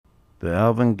The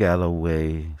Alvin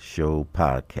Galloway Show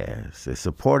podcast is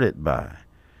supported by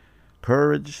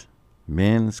Courage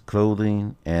Men's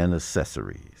Clothing and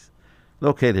Accessories,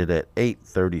 located at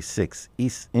 836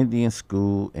 East Indian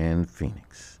School in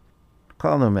Phoenix.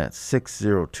 Call them at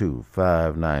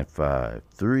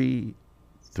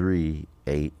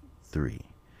 602-595-3383.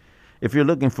 If you're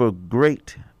looking for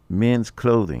great men's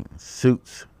clothing,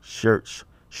 suits, shirts,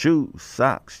 shoes,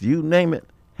 socks, you name it,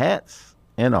 hats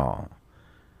and all,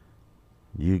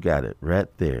 you got it right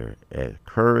there at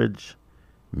Courage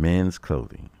Men's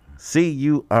Clothing.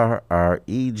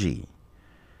 CURREG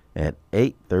at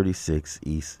 836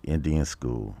 East Indian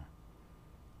School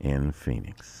in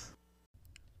Phoenix.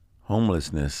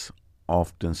 Homelessness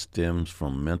often stems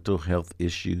from mental health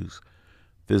issues,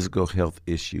 physical health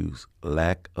issues,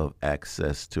 lack of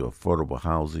access to affordable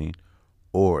housing,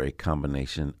 or a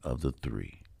combination of the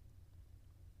three.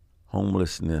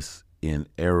 Homelessness in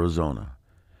Arizona.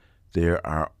 There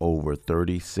are over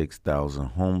 36,000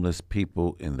 homeless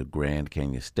people in the Grand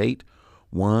Canyon State,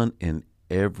 one in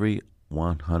every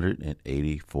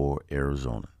 184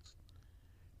 Arizonans.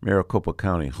 Maricopa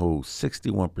County holds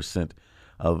 61%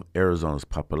 of Arizona's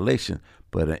population,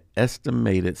 but an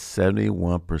estimated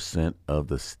 71% of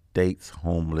the state's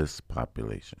homeless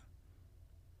population.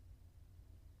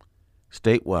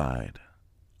 Statewide,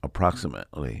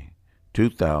 approximately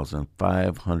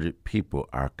 2,500 people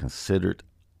are considered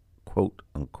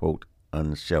quote-unquote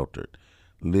unsheltered,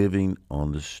 living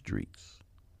on the streets.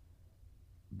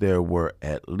 There were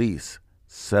at least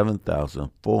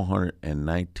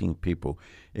 7,419 people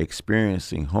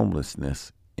experiencing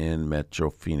homelessness in Metro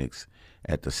Phoenix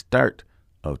at the start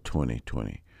of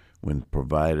 2020, when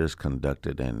providers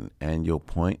conducted an annual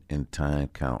point-in-time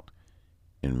count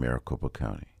in Maricopa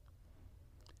County.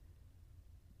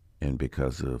 And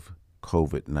because of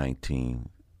COVID-19,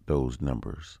 those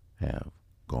numbers have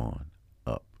gone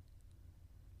up.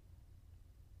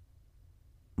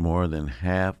 More than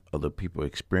half of the people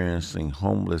experiencing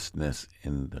homelessness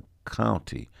in the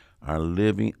county are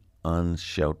living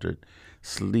unsheltered,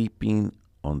 sleeping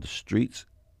on the streets,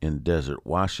 in desert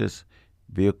washes,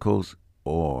 vehicles,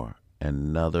 or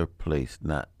another place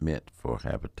not meant for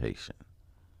habitation.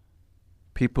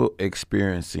 People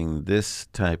experiencing this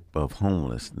type of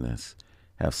homelessness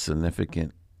have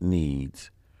significant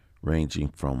needs ranging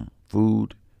from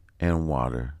food and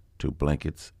water to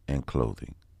blankets and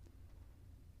clothing.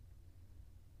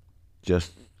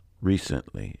 Just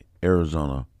recently,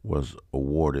 Arizona was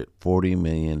awarded $40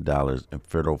 million in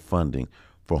federal funding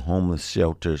for homeless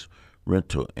shelters,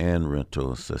 rental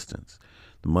assistance.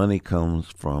 The money comes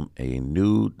from a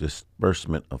new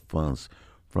disbursement of funds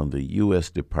from the U.S.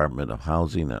 Department of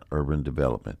Housing and Urban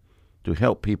Development to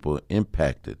help people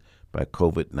impacted by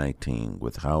COVID-19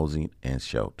 with housing and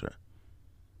shelter.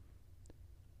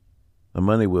 The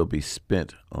money will be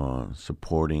spent for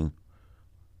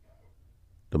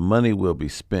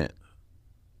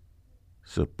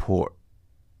support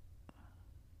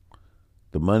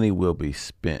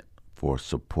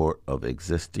of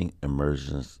existing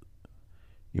emergency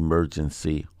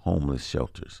homeless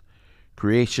shelters,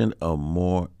 creation of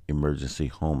more emergency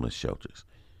homeless shelters,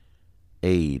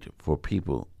 aid for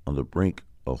people on the brink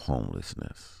of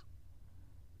homelessness.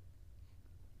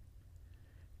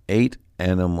 8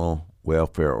 animal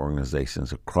welfare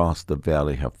organizations across the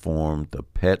valley have formed the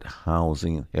Pet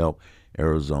Housing Help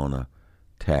Arizona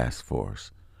Task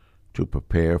Force to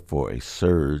prepare for a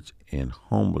surge in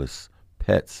homeless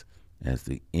pets as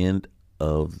the end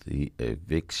of the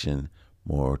eviction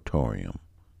moratorium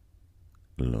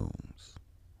looms.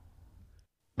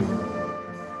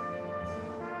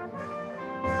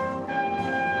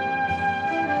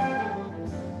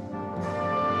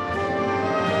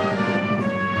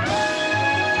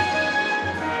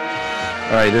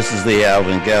 All right, this is the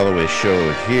Alvin Galloway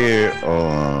Show here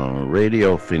on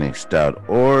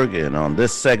RadioPhoenix.org. And on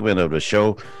this segment of the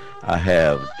show, I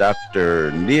have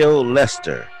Dr. Neal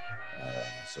Lester.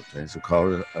 Sometimes we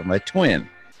call it my twin.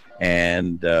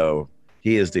 And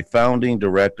he is the founding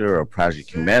director of Project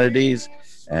Humanities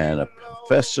and a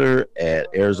professor at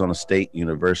Arizona State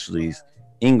University's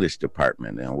English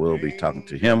department. And we'll be talking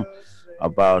to him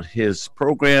about his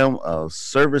program of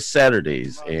Service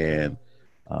Saturdays and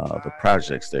the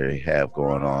projects they have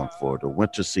going on for the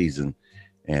winter season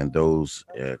and those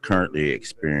currently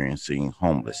experiencing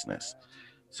homelessness.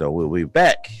 So we'll be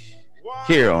back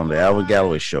here on the Alvin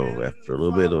Galloway Show after a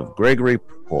little bit of Gregory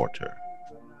Porter.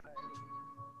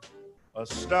 A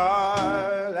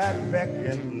star that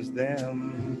beckons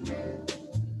them,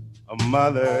 a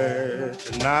mother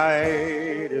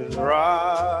tonight is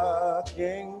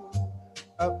rocking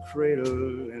a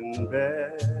cradle in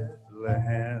Bethlehem.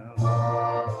 Bethlehem.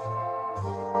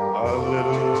 A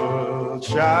little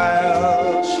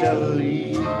child shall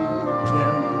lead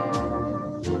them.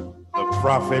 The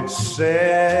prophet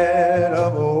said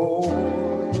of old,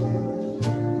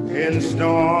 in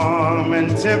storm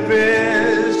and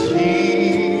tempest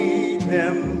heed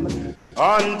them,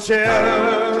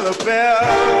 until the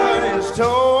bell is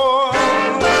tolled.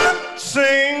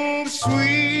 Sing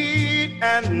sweet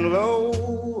and low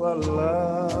a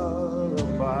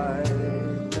lullaby,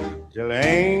 till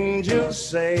angels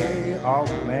say of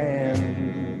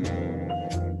man,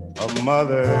 a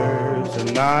mother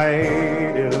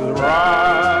tonight is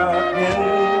rocking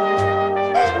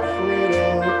at a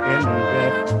cradle in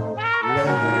Bethlehem.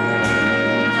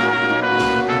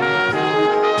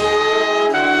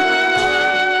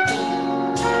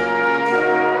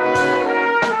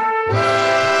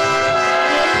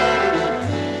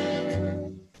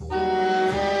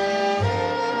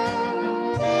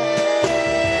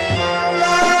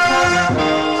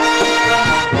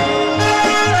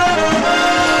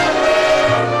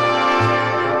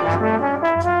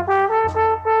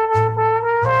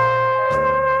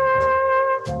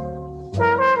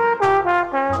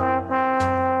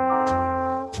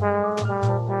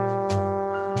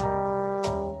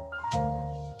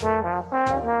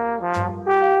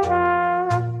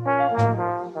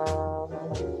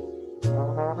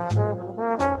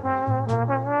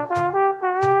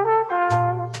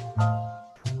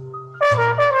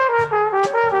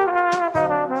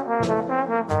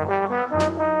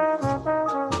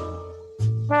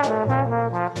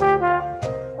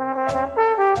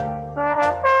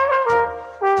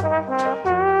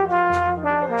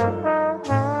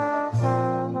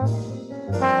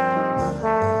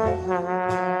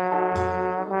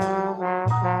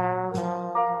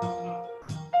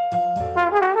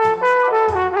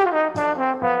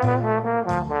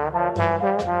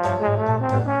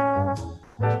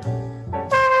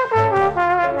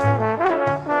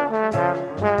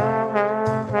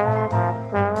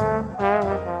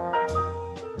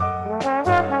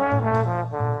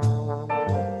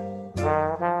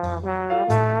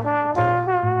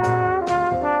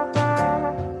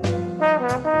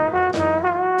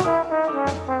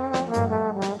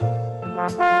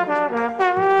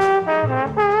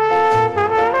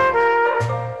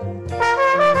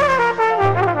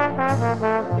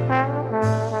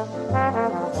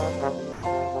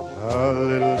 A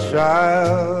little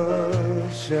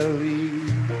child shall lead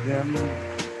them,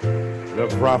 the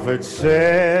prophet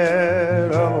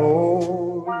said of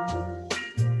old,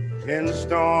 in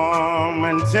storm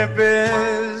and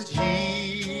tempest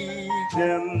heed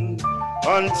them,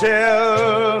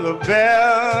 until the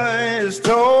bell is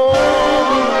tolled,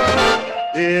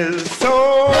 is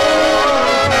tolled,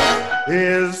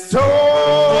 is tolled.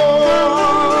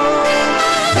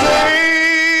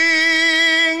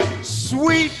 Sing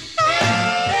sweet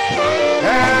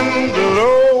and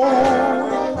low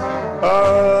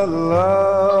a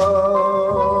lullaby,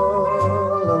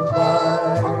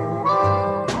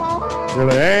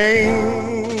 till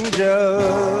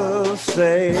angels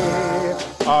say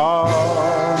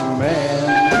amen.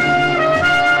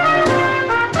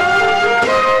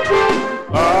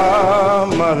 A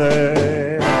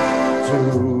mother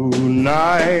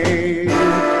tonight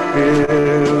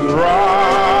is rocking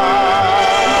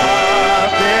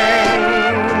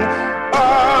a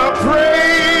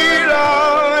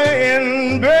cradle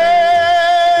in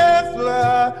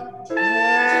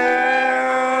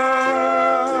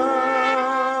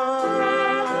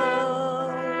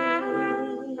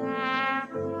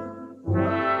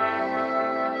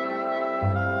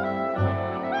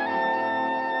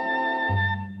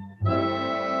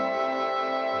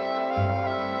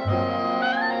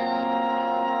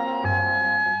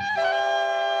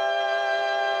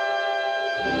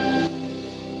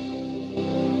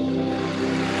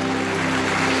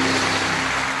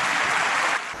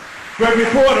Great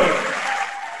reporter.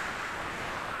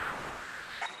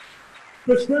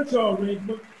 Chris Crenshaw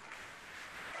arrangement.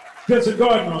 Spencer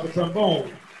Gardner on the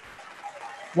trombone.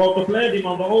 Walter Blanding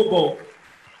on the oboe.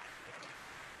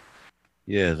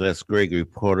 Yes, that's Gregory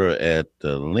Porter at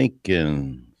the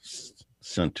Lincoln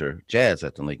Center, Jazz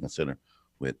at the Lincoln Center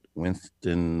with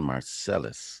Wynton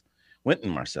Marsalis,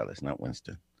 not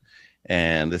Winston.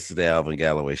 And this is the Alvin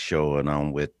Galloway Show, and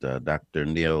I'm with Dr.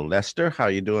 Neal Lester. How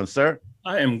you doing, sir?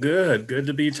 I am good. Good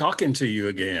to be talking to you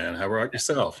again. How about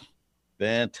yourself?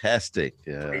 Fantastic.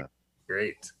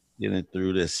 Great. Getting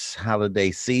through this holiday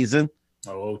season.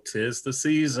 Oh, 'tis the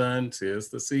season. 'Tis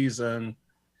the season.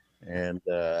 And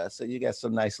so you got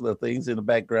some nice little things in the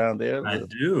background there. I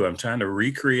do. I'm trying to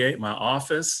recreate my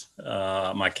office,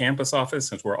 my campus office,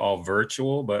 since we're all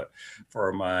virtual. But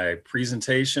for my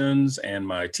presentations and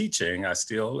my teaching, I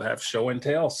still have show and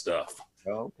tell stuff.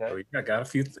 Oh, okay. So yeah,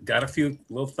 got a few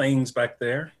little things back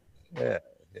there. Yeah,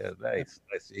 yeah, nice.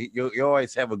 Nice. You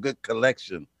always have a good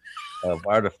collection of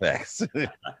artifacts.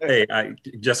 Hey,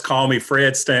 just call me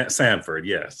Fred Sanford.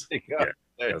 Yes. Yeah.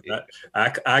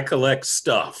 I collect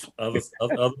stuff. Other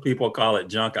people call it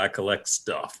junk. I collect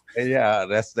stuff. Yeah,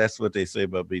 that's what they say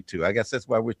about me too. I guess that's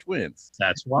why we're twins.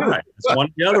 That's why. That's one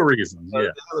of the other reasons. Yeah.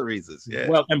 The other reasons. Yeah.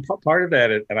 Well, and part of that,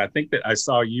 and I think that I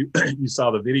saw you. You saw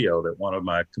the video that one of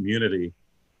my community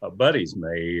buddies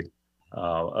made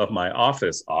of my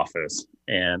office,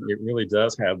 and it really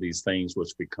does have these things which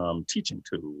become teaching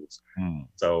tools.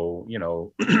 So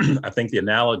I think the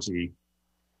analogy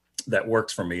that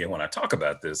works for me and when I talk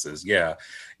about this is,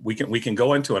 we can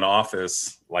go into an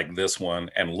office like this one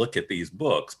and look at these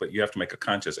books, but you have to make a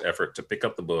conscious effort to pick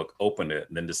up the book, open it,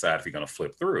 and then decide if you're going to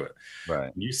flip through it.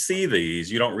 Right. When you see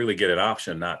these, you don't really get an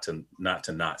option not to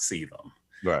see them.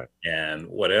 Right. And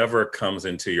whatever comes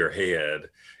into your head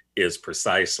is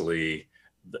precisely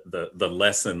the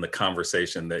lesson, the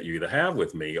conversation that you either have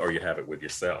with me or you have it with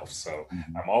yourself. So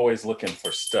I'm always looking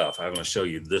for stuff. I'm going to show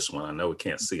you this one. I know we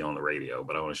can't see on the radio,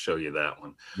 but I want to show you that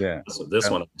one. Yeah. So this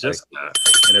one I just got,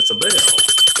 and it's a bell.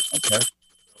 Okay.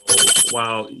 So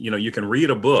while you can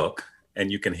read a book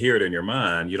and you can hear it in your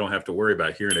mind, you don't have to worry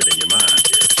about hearing it in your mind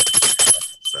here.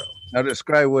 So now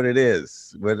describe what it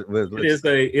is.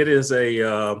 It is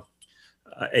a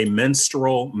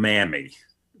minstrel mammy.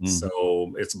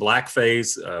 So it's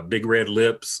blackface, big red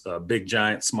lips, big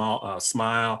giant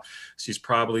smile. She's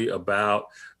probably about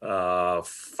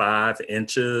 5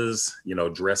 inches,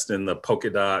 dressed in the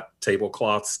polka dot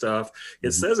tablecloth stuff.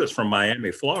 It says it's from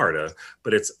Miami, Florida,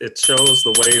 but it shows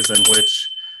the ways in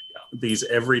which these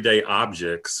everyday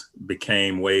objects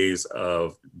became ways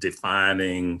of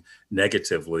defining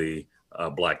negatively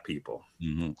Black people.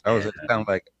 Oh, it sounds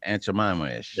like Aunt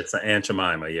Jemima-ish. It's an Aunt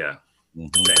Jemima, yeah.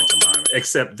 Aunt Jemima,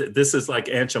 except this is like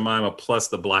Aunt Jemima plus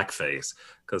the blackface,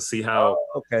 because see how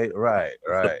right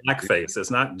the blackface,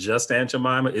 it's not just Aunt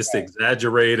Jemima, it's the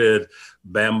exaggerated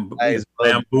bamboozled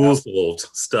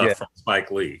stuff from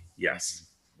Spike Lee. Yes.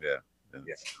 Right.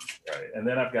 And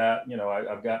then I've got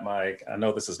I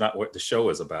know this is not what the show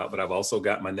is about, but I've also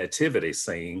got my nativity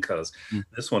scene, because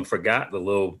this one forgot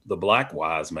the black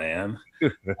wise man.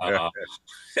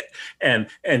 And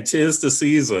 'tis the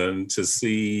season to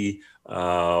see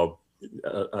a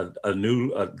new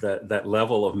that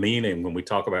level of meaning when we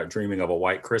talk about dreaming of a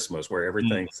white Christmas, where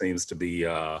everything seems to be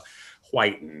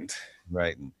whitened.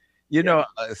 Right.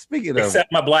 Speaking of,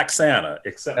 except my black Santa,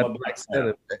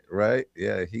 right?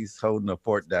 Yeah, he's holding the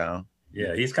fort down.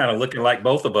 Yeah, he's kind of looking like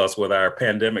both of us with our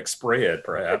pandemic spread,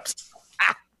 perhaps.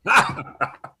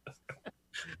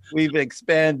 We've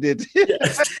expanded.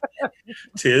 Yes.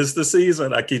 'Tis the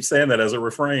season. I keep saying that as a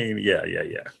refrain. Yeah.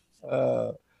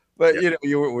 But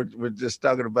we're just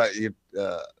talking about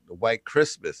the White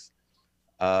Christmas.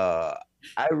 I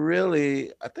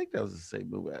think that was the same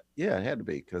movie. Yeah, it had to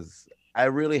be, because I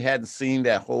really hadn't seen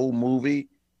that whole movie.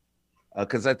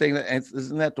 Because I think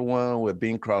isn't that the one with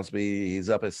Bing Crosby? He's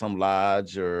up at some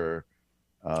lodge, or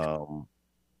I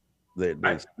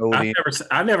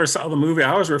never saw the movie.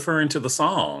 I was referring to the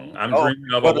song. I'm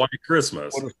dreaming of a white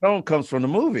Christmas. Well, the song comes from the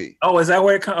movie. Oh, is that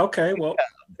where it comes? Okay, well,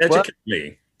 educate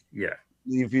me. Yeah.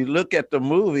 If you look at the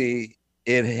movie,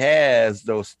 it has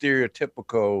those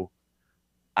stereotypical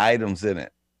items in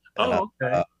it. Oh,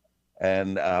 okay.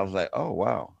 And I was like, oh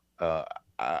wow,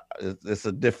 it's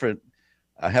a different.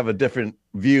 I have a different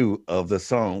view of the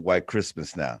song White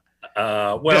Christmas now.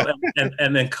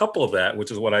 And then couple that,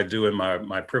 which is what I do in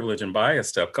my privilege and bias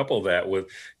stuff, couple that with,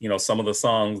 some of the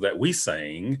songs that we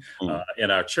sang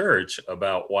in our church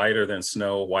about whiter than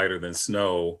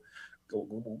snow,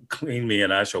 clean me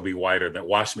and I shall be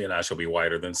wash me and I shall be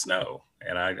whiter than snow.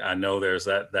 And I know there's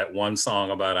that one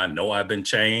song about, I know I've been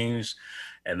changed.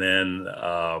 And then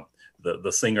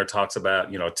the singer talks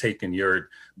about, taking your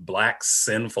black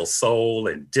sinful soul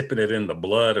and dipping it in the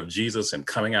blood of Jesus and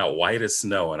coming out white as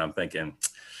snow. And I'm thinking,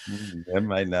 that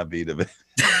might not be the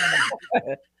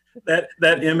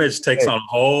that image takes on a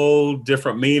whole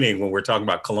different meaning when we're talking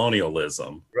about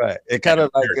colonialism. Right. It kind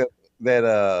of like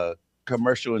that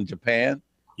commercial in Japan.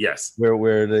 Yes.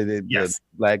 Where the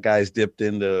black guys dipped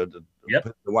in the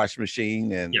washing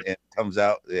machine and it comes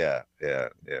out. Yeah.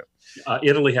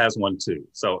 Italy has one too.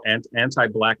 So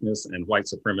anti-blackness and white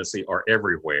supremacy are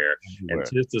everywhere. And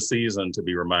 'tis the season to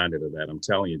be reminded of that. I'm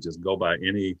telling you, just go by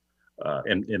any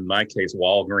in my case,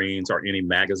 Walgreens or any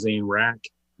magazine rack.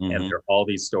 Mm-hmm. And there are all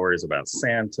these stories about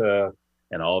Santa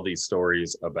and all these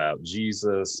stories about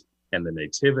Jesus and the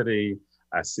nativity.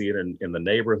 I see it in the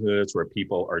neighborhoods where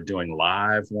people are doing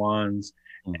live ones,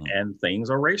 Mm-hmm. and things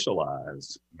are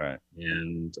racialized. Right.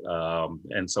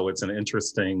 And so it's an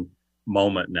interesting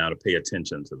moment now to pay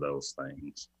attention to those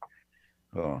things.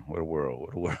 Oh, what a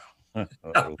world. What a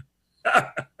world.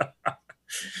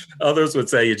 Others would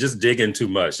say you're just digging too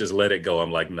much. Just let it go.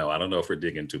 I'm like, no, I don't know if we're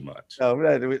digging too much. No,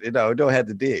 we don't have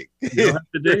to dig. You don't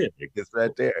have to dig. It's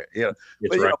right there. You know,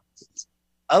 It's but, right.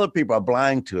 Other people are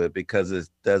blind to it because it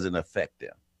doesn't affect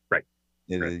them. Right.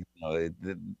 You know,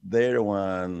 they're the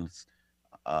ones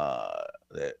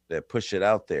that push it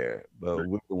out there, but Right.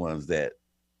 we're the ones that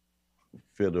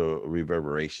feel the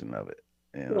reverberation of it.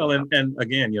 You know? Well, and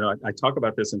again, I talk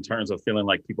about this in terms of feeling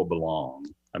like people belong.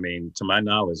 I mean, to my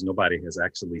knowledge, nobody has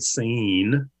actually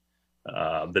seen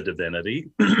the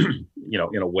divinity,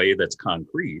 in a way that's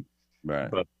concrete. Right.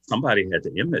 But somebody had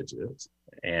to image it.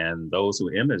 And those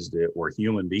who imaged it were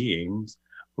human beings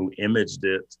who imaged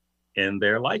it in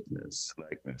their likeness.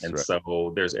 And right.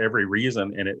 so there's every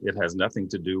reason, and it has nothing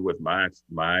to do with my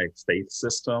faith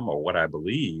system or what I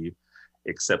believe,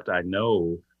 except I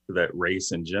know that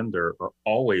race and gender are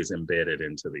always embedded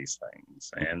into these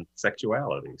things, and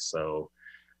sexuality. So,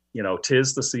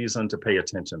 'tis the season to pay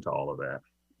attention to all of that.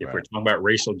 If Right. we're talking about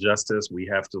racial justice, we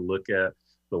have to look at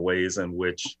the ways in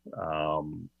which,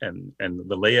 and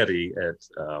the laity at,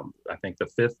 I think the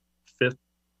fifth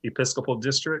Episcopal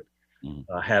District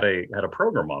had a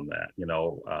program on that,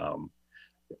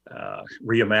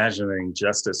 reimagining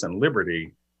justice and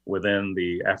liberty within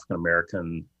the African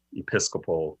American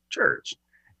Episcopal Church.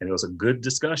 And it was a good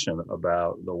discussion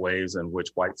about the ways in which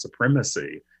white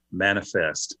supremacy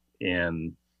manifests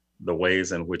in the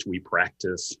ways in which we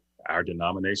practice our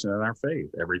denomination and our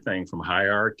faith. Everything from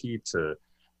hierarchy to,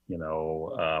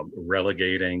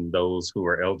 relegating those who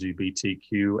are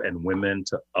LGBTQ and women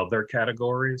to other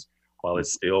categories, while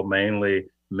it's still mainly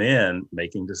men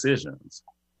making decisions.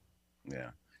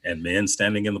 Yeah. And men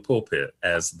standing in the pulpit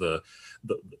as the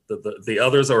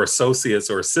others are associates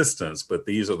or assistants, but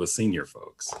these are the senior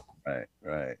folks.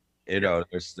 Right.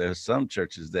 There's some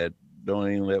churches that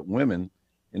don't even let women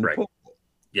in the Right. pulpit.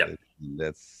 Yeah.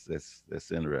 That's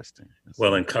interesting.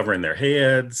 And covering their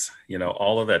heads,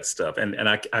 all of that stuff. And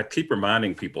I keep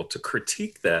reminding people to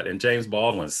critique that. And James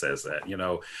Baldwin says that,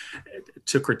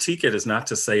 to critique it is not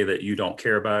to say that you don't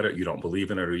care about it, you don't believe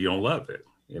in it, or you don't love it.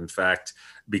 In fact,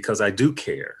 because I do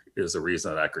care is the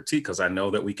reason that I critique, because I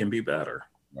know that we can be better.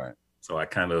 Right. So I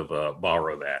kind of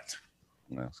borrow that.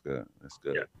 That's good.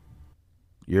 Yeah.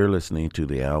 You're listening to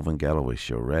the Alvin Galloway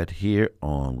Show right here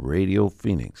on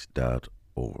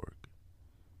RadioPhoenix.org.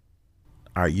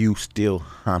 Are you still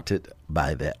haunted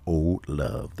by that old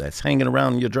love that's hanging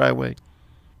around your driveway?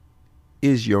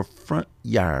 Is your front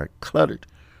yard cluttered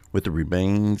with the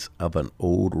remains of an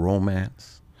old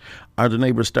romance? Are the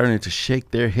neighbors starting to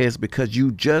shake their heads because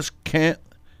you just can't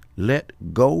let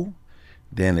go?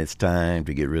 Then it's time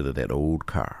to get rid of that old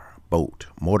car, boat,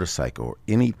 motorcycle, or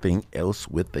anything else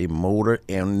with a motor.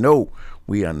 And no,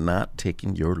 we are not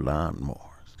taking your lawnmowers.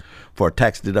 For a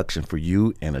tax deduction for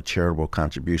you and a charitable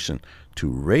contribution to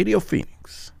Radio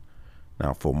Phoenix.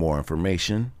 Now, for more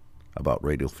information about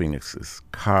Radio Phoenix's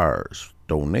Cars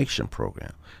donation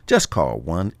program, just call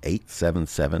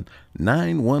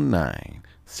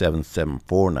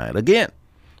 1-877-919-7749. Again,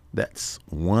 that's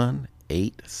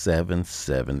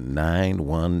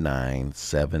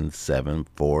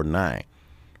 1-877-919-7749.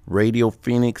 Radio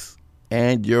Phoenix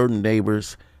and your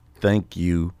neighbors, thank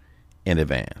you in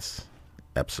advance.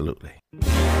 Absolutely.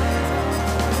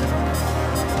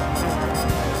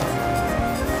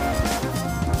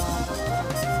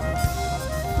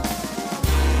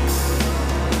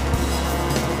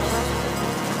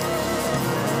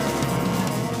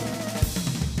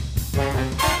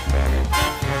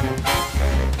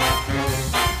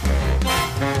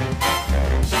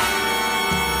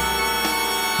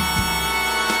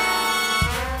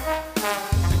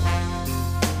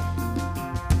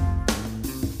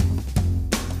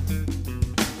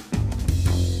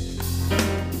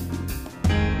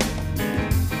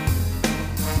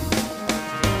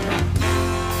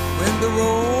 The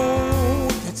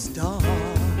road gets dark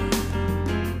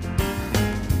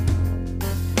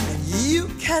and you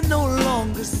can no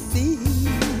longer see.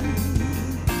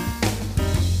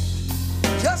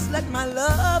 Just let my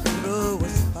love throw a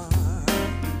spark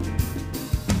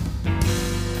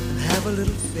and have a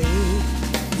little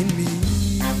faith in me.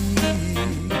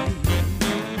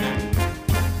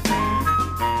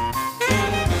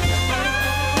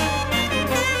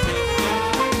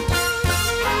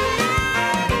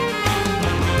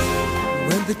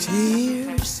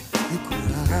 tears you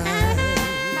cry.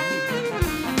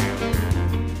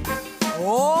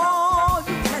 All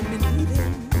you can believe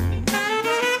in,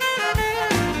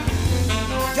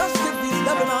 just give these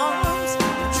loving arms a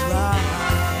try.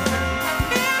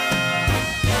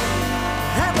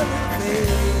 Have a little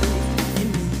faith in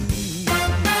me.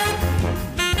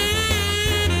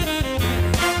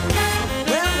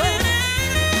 Well,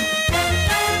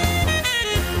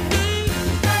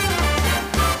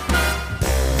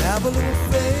 have a little faith in me. Have a little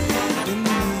faith in me.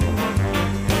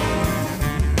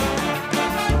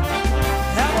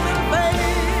 Have a little faith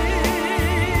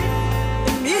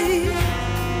in me.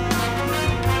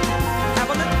 Have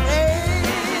a little faith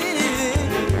in me.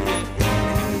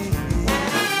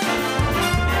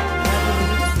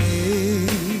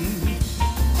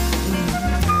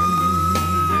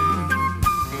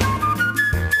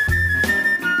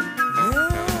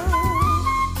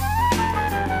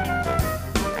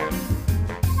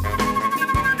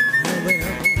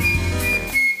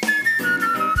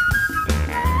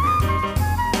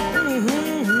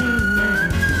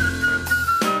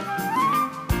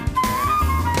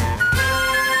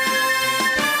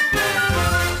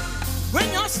 When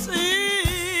your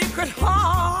secret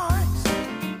hearts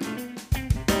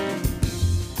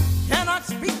cannot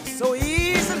speak so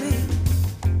easily,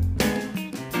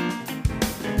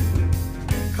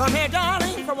 come here,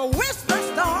 darling, from a whisper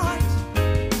start.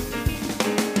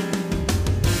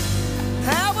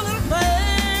 Have a little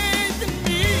faith in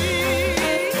me.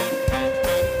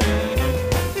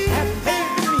 Have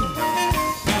faith in me.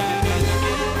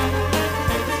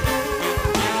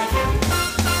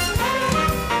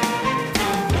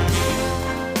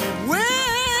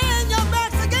 When your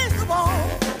back's against the wall,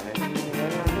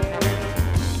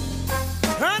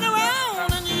 turn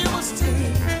around and you will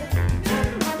see.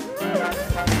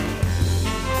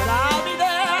 But I'll be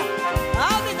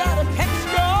there to catch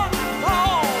your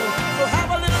fall. So have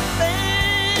a little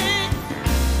faith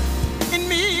in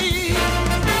me.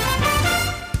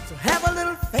 So have a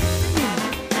little faith in me.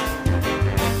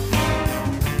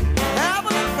 Have a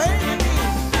little faith in me.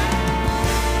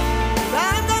 'Cause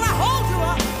I'm gonna hold you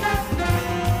up.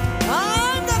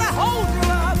 I'm gonna hold you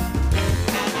up.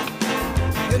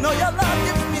 You know your love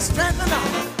gives me strength enough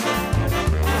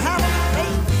to have a little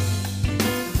faith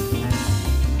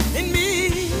in me.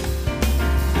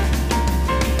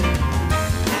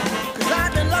 'Cause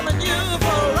I've been loving you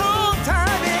for a long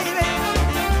time, baby.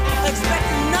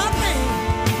 Expecting nothing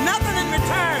in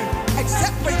return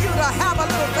except for you to have a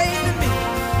little faith in me.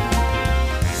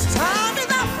 Time is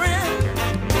our friend,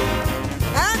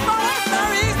 and for us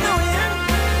there is no end.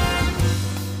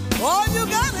 All you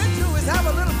gotta do is have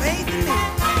a little faith in me.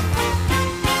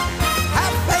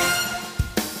 Have faith.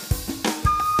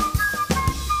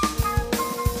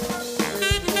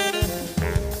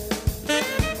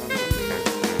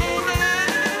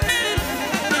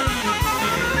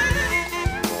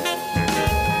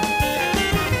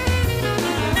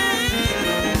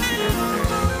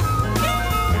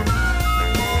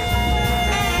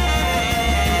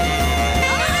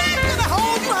 I'm gonna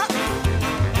hold you up.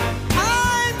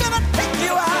 I'm gonna pick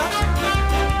you out.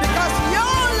 Because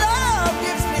your love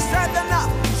gives me strength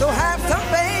enough. So have some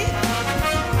faith.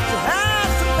 So have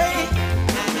some faith.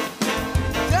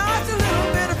 Just a little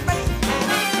bit of faith.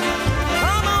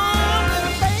 Come on,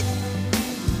 little faith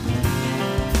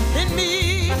in me.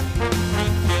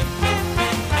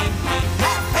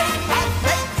 Have faith, have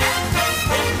faith, have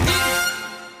faith in me.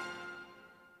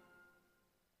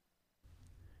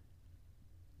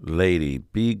 Lady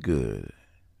Be Good,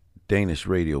 Danish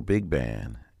Radio Big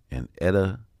Band, and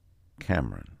Etta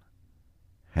Cameron.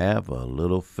 Have a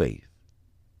little faith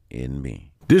in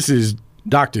me. This is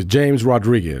Dr. James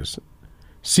Rodriguez,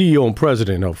 CEO and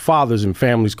President of Fathers and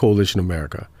Families Coalition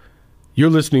America. You're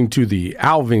listening to the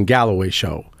Alvin Galloway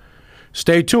Show.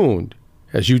 Stay tuned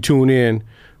as you tune in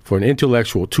for an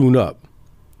intellectual tune-up.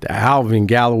 The Alvin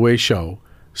Galloway Show,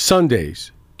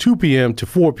 Sundays, 2 p.m. to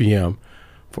 4 p.m.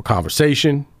 for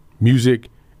conversation, music,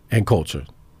 and culture.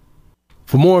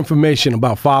 For more information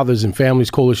about Fathers and Families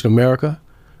Coalition America,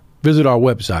 visit our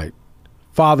website,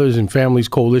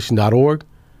 fathersandfamiliescoalition.org,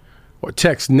 or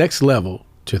text Next Level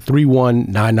to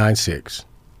 31996.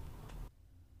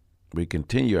 We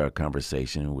continue our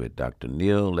conversation with Dr.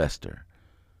 Neal Lester,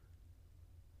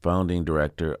 founding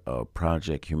director of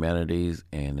Project Humanities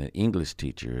and an English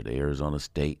teacher at Arizona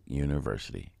State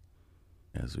University,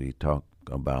 as we talk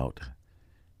about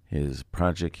his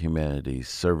Project Humanities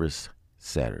Service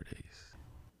Saturdays.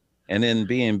 And in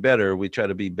being better, we try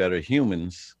to be better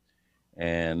humans.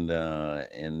 And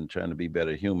in trying to be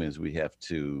better humans, we have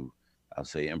to, I'll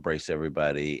say, embrace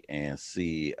everybody and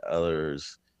see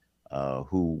others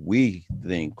who we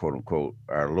think, quote unquote,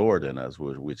 are lower than us,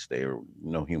 which they are,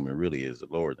 no human really is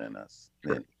lower than us,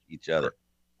 than each other,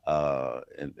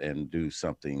 and do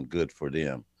something good for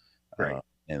them. Right.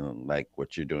 And like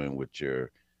what you're doing with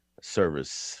your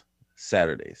service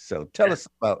Saturdays. So tell us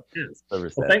about Yes.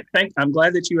 service Well, Saturday. I'm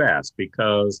glad that you asked,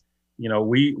 because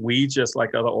we just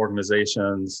like other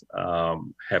organizations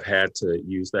have had to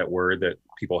use that word that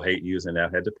people hate using now,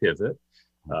 had to pivot.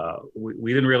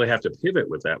 We didn't really have to pivot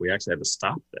with that. We actually had to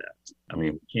stop that. I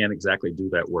mean, we can't exactly do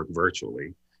that work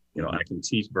virtually. I can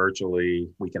teach virtually.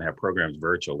 We can have programs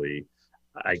virtually.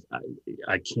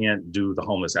 I can't do the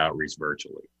homeless outreach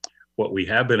virtually. What we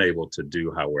have been able to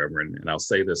do, however, and I'll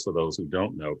say this for those who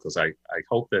don't know, because I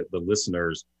hope that the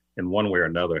listeners in one way or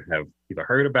another have either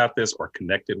heard about this or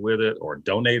connected with it or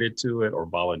donated to it or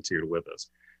volunteered with us.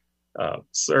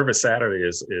 Service Saturday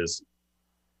is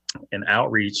an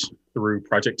outreach through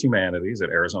Project Humanities at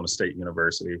Arizona State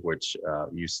University, which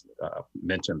you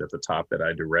mentioned at the top, that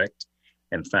I direct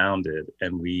and founded.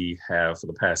 And we have, for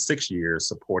the past 6 years,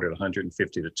 supported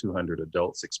 150 to 200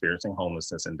 adults experiencing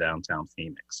homelessness in downtown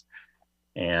Phoenix.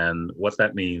 And what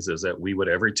that means is that we would,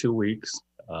 every 2 weeks,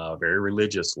 very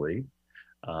religiously,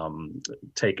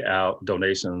 take out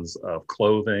donations of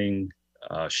clothing,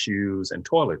 shoes, and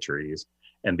toiletries,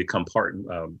 and become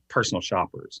personal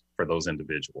shoppers for those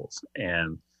individuals.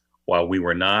 And while we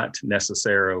were not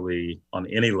necessarily on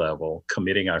any level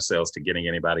committing ourselves to getting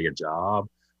anybody a job,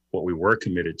 what we were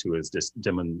committed to is just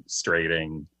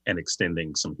demonstrating and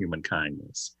extending some human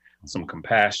kindness, some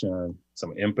compassion,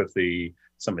 some empathy,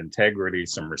 some integrity,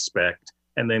 some respect,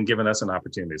 and then giving us an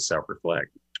opportunity to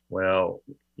self-reflect. Well,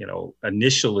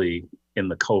 initially in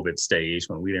the COVID stage,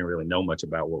 when we didn't really know much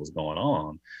about what was going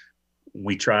on,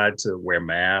 we tried to wear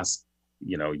masks,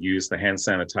 use the hand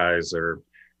sanitizer,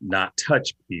 not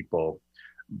touch people,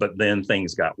 but then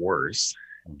things got worse.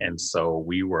 And so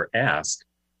we were asked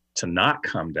to not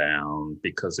come down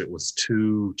because it was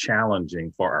too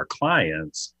challenging for our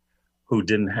clients who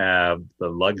didn't have the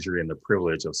luxury and the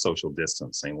privilege of social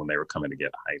distancing when they were coming to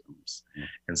get items.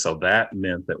 And so that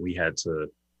meant that we had to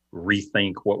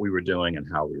rethink what we were doing and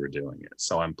how we were doing it.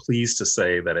 So I'm pleased to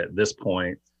say that at this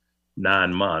point,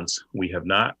 9 months, we have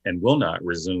not and will not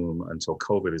resume until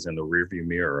COVID is in the rearview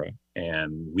mirror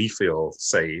and we feel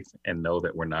safe and know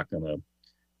that we're not going to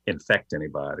infect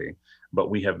anybody. But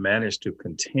we have managed to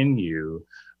continue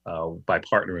by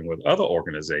partnering with other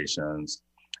organizations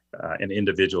and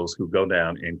individuals who go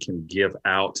down and can give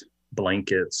out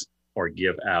blankets or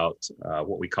give out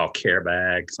what we call care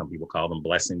bags. Some people call them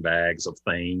blessing bags of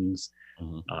things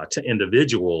to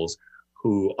individuals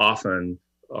who often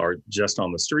are just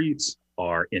on the streets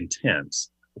or in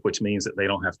tents, which means that they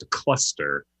don't have to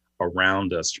cluster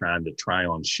around us trying to try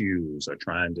on shoes or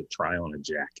trying to try on a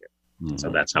jacket. So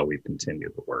that's how we've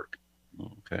continued the work.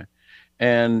 Okay.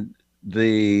 And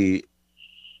the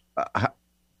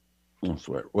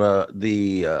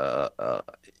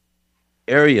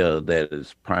area that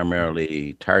is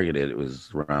primarily targeted, it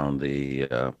was around the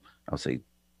I'll say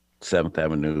 7th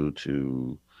Avenue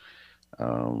to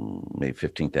maybe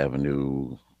 15th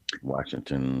Avenue,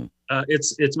 Washington.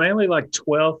 It's mainly like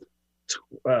 12th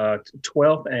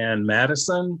and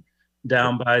Madison,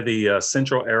 down by the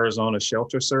Central Arizona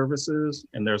Shelter Services,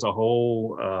 and there's a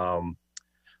whole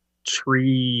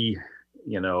tree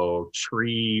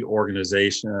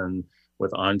organization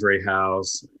with Andre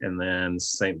House, and then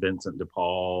St. Vincent de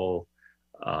Paul,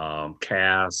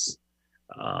 Cass.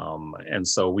 And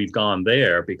so we've gone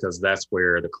there because that's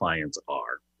where the clients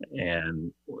are.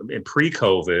 And in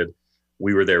pre-COVID,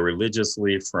 we were there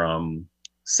religiously from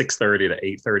 6:30 to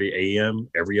 8:30 a.m.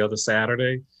 every other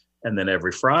Saturday. And then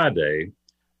every Friday,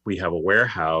 we have a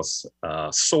warehouse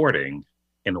sorting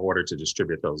in order to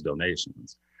distribute those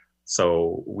donations.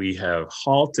 So we have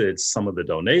halted some of the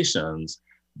donations,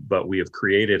 but we have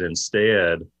created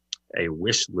instead a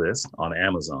wish list on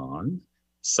Amazon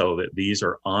so that these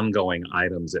are ongoing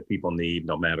items that people need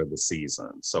no matter the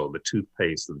season. So the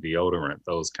toothpaste, the deodorant,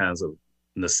 those kinds of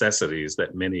necessities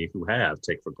that many who have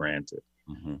take for granted.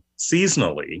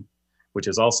 Seasonally, which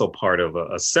is also part of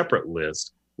a separate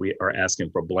list, we are asking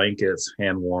for blankets,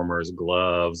 hand warmers,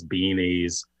 gloves,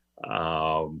 beanies,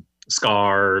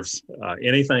 scarves,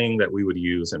 anything that we would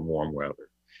use in warm weather.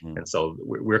 And so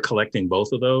we're collecting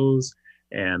both of those.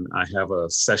 And I have a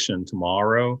session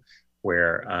tomorrow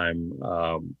where I'm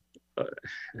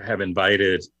have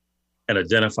invited and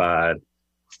identified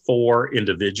 4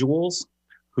 individuals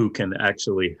who can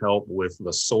actually help with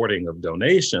the sorting of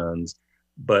donations,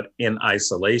 but in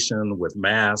isolation with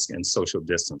masks and social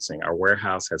distancing. Our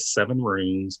warehouse has 7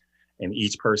 rooms, and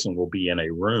each person will be in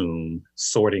a room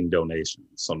sorting donations.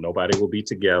 So nobody will be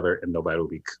together and nobody will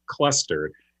be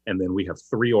clustered. And then we have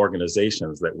 3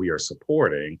 organizations that we are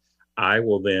supporting. I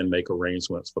will then make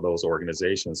arrangements for those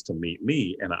organizations to meet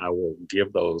me, and I will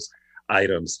give those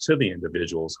items to the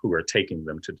individuals who are taking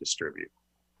them to distribute.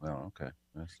 Well, okay,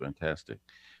 that's fantastic.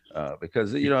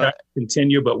 Because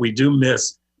continue, but we do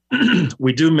miss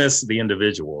we do miss the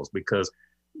individuals because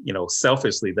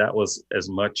selfishly that was as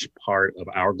much part of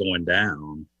our going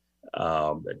down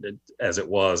as it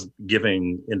was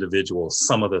giving individuals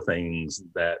some of the things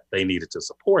that they needed to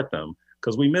support them,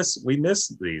 because we miss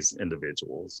these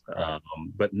individuals,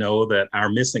 but know that our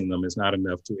missing them is not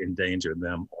enough to endanger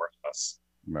them or us.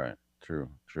 Right. True.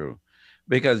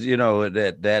 Because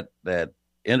that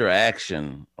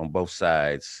interaction on both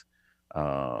sides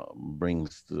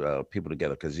brings people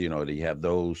together, because you have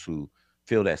those who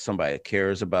feel that somebody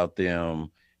cares about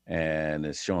them and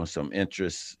is showing some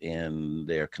interest in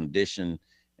their condition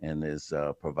and is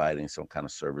providing some kind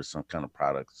of service, some kind of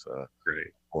products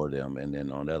for them. And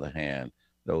then on the other hand,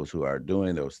 those who are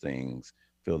doing those things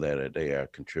feel that they are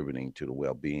contributing to the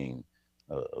well-being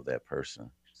of that person.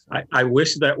 So. I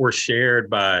wish that were shared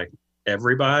by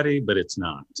everybody, but it's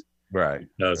not. Right.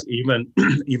 Because even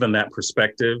that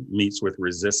perspective meets with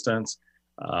resistance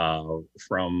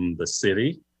from the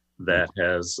city that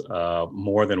has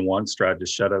more than once tried to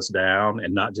shut us down,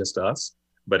 and not just us,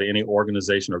 but any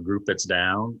organization or group that's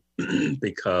down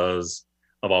because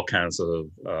of all kinds of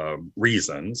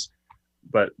reasons.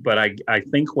 But I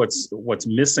think what's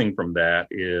missing from that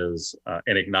is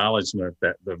an acknowledgement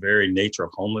that the very nature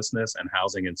of homelessness and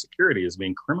housing insecurity is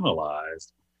being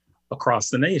criminalized across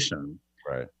the nation.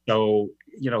 Right. So,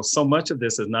 so much of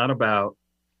this is not about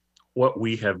what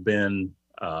we have been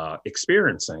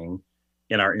experiencing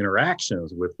in our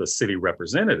interactions with the city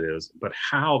representatives, but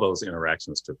how those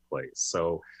interactions took place.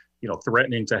 So,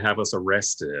 threatening to have us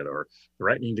arrested or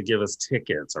threatening to give us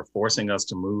tickets or forcing us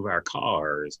to move our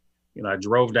cars. I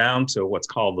drove down to what's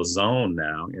called the Zone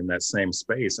now in that same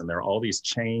space, and there are all these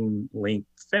chain link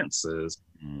fences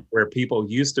where people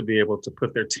used to be able to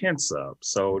put their tents up.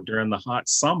 So during the hot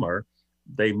summer,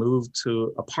 they moved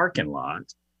to a parking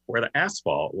lot where the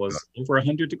asphalt was over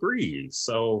 100 degrees.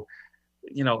 So,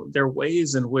 there are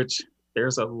ways in which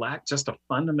there's just a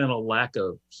fundamental lack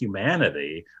of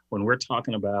humanity when we're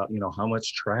talking about, how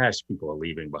much trash people are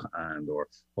leaving behind, or,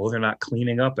 they're not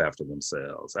cleaning up after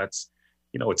themselves. That's,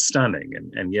 it's stunning.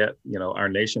 And yet, our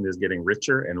nation is getting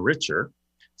richer and richer.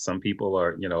 Some people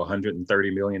are,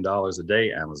 $130 million a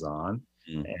day, Amazon.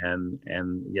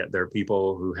 And yet there are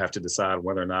people who have to decide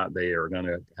whether or not they are going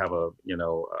to have a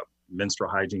menstrual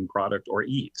hygiene product or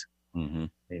eat. I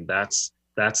mean, that's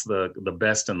the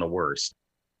best and the worst.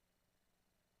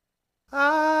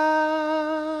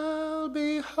 I'll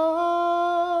be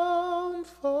home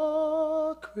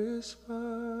for Christmas.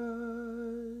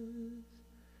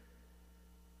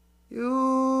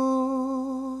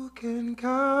 You can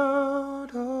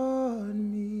count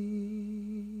on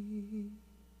me.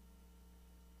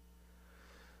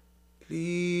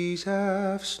 Please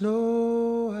have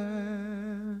snow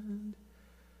and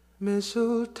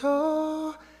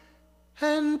mistletoe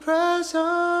and presents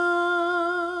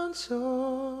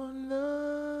on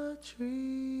the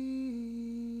tree.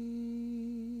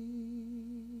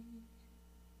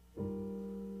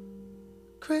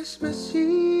 Christmas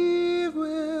Eve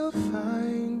will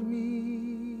find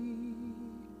me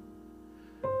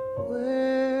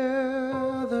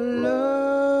where the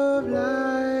love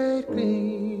light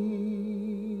gleams.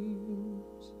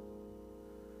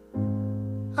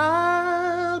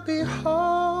 I'll be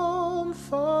home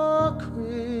for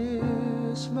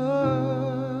Christmas,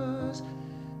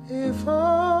 if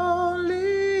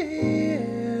only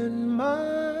in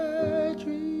my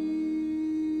dreams.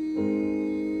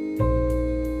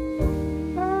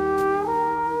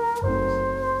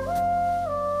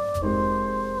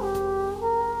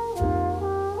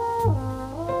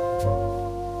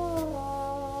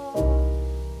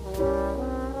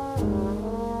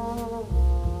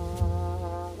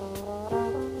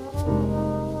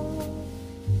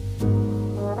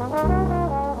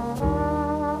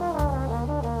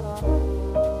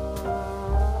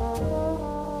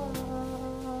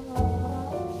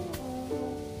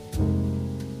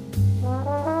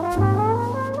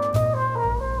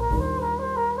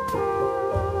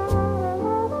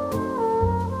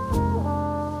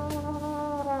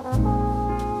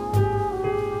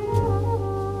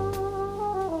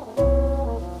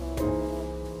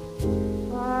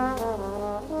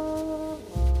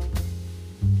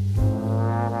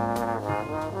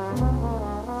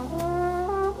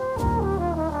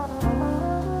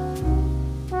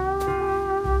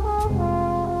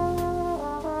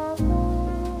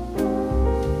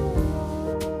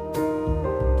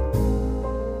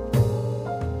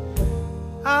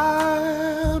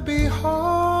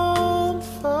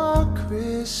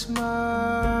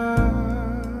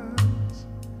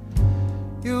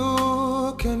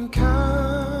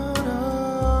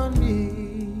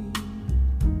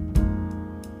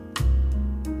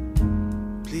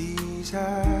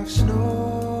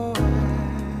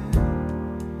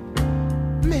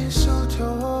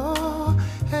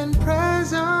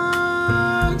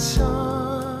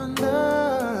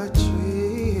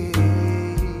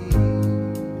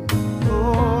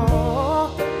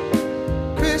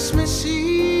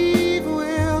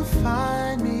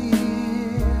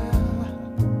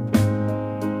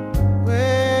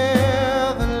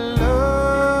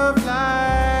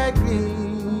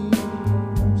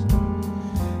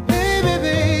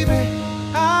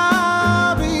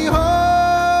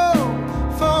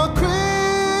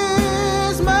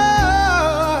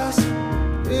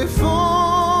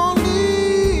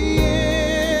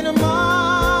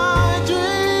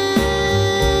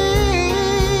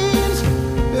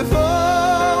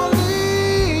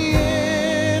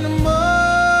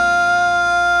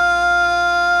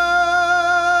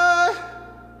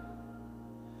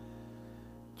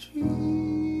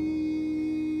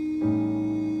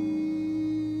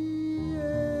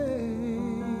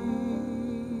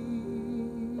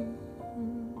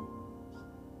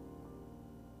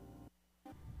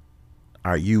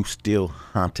 Are you still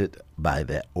haunted by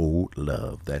that old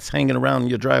love that's hanging around in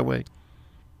your driveway?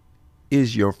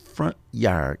 Is your front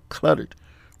yard cluttered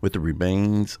with the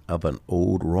remains of an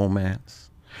old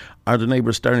romance? Are the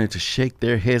neighbors starting to shake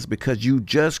their heads because you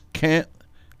just can't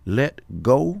let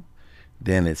go?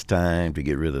 Then it's time to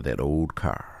get rid of that old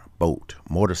car, boat,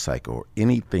 motorcycle, or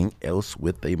anything else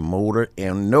with a motor.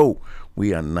 And no,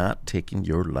 we are not taking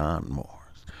your lawnmowers.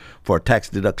 For a tax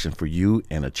deduction for you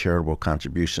and a charitable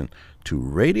contribution to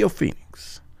Radio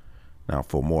Phoenix. Now,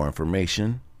 for more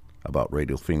information about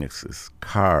Radio Phoenix's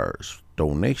Cars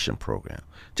Donation Program,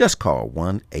 just call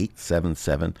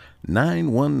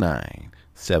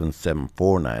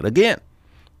 1-877-919-7749. Again,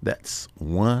 that's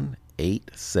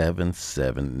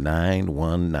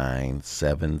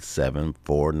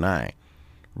 1-877-919-7749.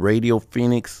 Radio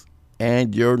Phoenix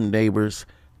and your neighbors,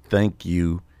 thank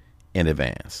you in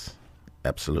advance.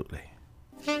 Absolutely.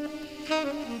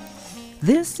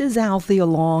 This is Althea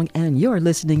Long, and you're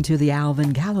listening to The Alvin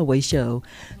Galloway Show.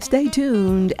 Stay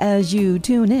tuned as you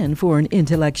tune in for an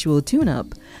intellectual tune-up.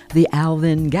 The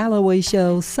Alvin Galloway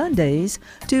Show, Sundays,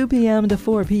 2 p.m. to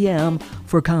 4 p.m.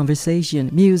 for conversation,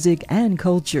 music, and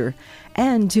culture.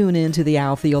 And tune in to The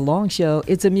Althea Long Show.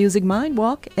 It's a music mind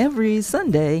walk every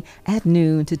Sunday at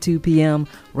noon to 2 p.m.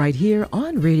 right here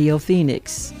on Radio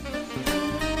Phoenix.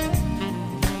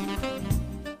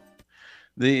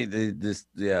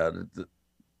 The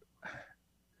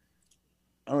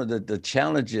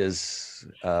challenges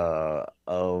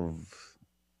of,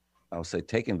 I would say,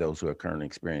 taking those who are currently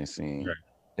experiencing, Right.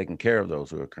 taking care of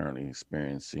those who are currently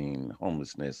experiencing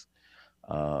homelessness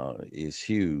is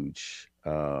huge.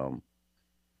 And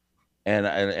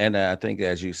I think,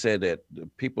 as you said, that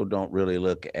people don't really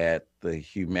look at the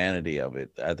humanity of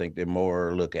it. I think they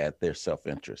more look at their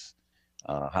self-interest.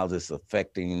 How this is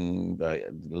affecting the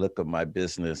look of my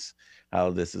business, how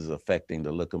this is affecting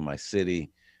the look of my city,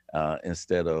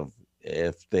 instead of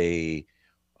if they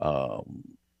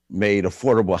made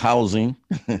affordable housing,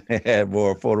 had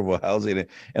more affordable housing.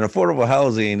 And affordable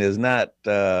housing is not,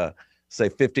 say,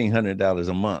 $1,500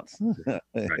 a month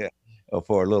Right.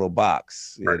 for a little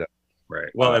box. Right. You know? Right.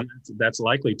 Well, and that's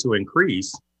likely to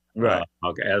increase Right.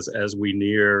 as we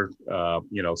near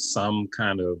some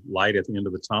kind of light at the end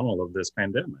of the tunnel of this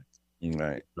pandemic.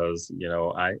 Right. Because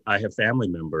I have family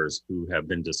members who have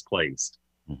been displaced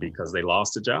because they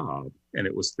lost a job, and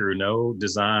it was through no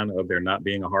design of their not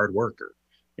being a hard worker.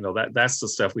 That's the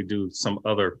stuff we do. Some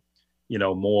other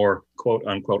more quote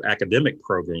unquote academic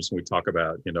programs when we talk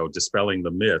about dispelling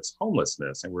the myths,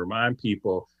 homelessness, and remind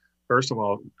people, first of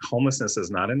all, homelessness is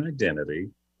not an identity,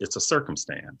 it's a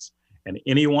circumstance. And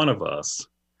any one of us,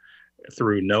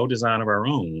 through no design of our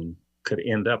own, could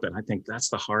end up. And I think that's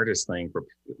the hardest thing for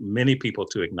many people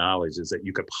to acknowledge, is that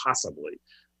you could possibly,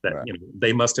 that Right.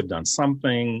 they must have done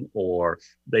something, or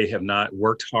they have not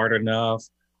worked hard enough,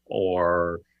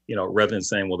 or rather than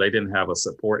saying, well, they didn't have a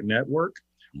support network,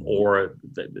 or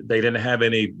they didn't have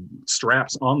any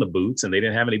straps on the boots, and they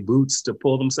didn't have any boots to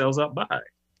pull themselves up by.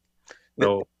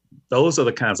 So those are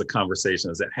the kinds of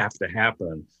conversations that have to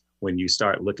happen when you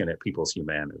start looking at people's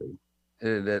humanity.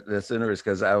 That's interesting,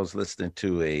 because I was listening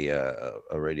to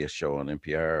a radio show on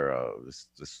NPR.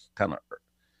 This kind of,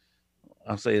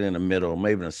 I'll say it in the middle,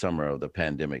 maybe in the summer of the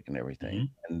pandemic and everything.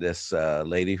 And this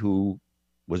lady who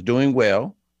was doing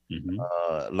well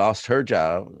lost her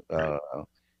job,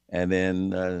 and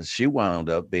then she wound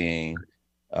up being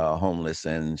homeless.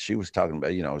 And she was talking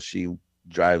about, she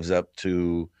drives up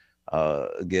to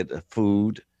get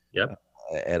food. Yep.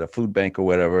 At a food bank or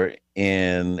whatever,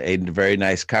 in a very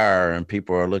nice car, and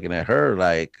people are looking at her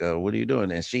like, what are you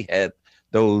doing? And she had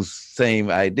those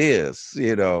same ideas,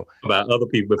 about other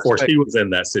people before she was in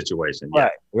that situation. Yeah.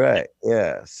 Right.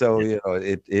 Yeah. So,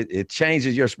 it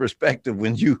changes your perspective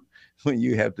when you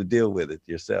have to deal with it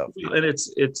yourself. And it's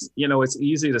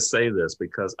easy to say this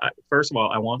because first of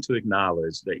all, I want to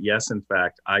acknowledge that, yes, in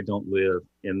fact, I don't live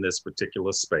in this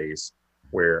particular space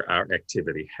where our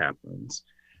activity happens.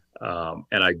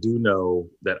 And I do know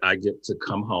that I get to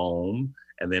come home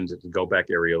and then to go back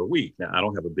every other week. Now, I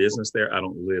don't have a business there. I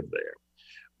don't live there.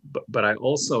 But I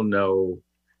also know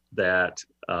that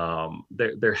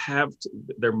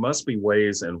there must be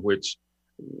ways in which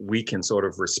we can sort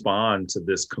of respond to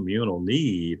this communal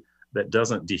need that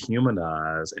doesn't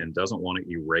dehumanize and doesn't want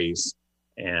to erase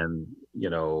and,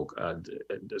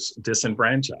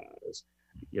 disenfranchise.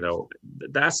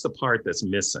 That's the part that's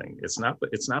missing. It's not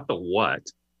the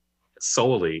what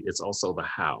solely, it's also the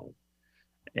how.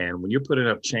 And when you're putting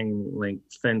up chain link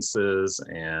fences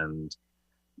and,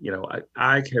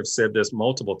 I have said this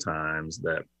multiple times,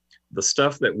 that the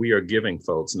stuff that we are giving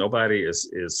folks, nobody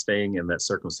is staying in that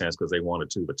circumstance because they want a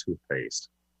tube of toothpaste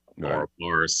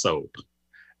or soap.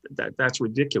 That's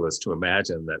ridiculous to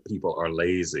imagine that people are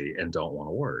lazy and don't want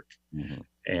to work. Mhm.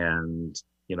 And,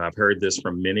 I've heard this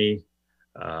from many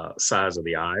sides of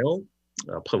the aisle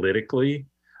politically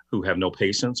who have no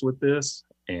patience with this.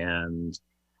 And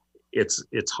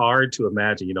it's hard to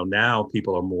imagine, now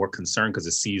people are more concerned because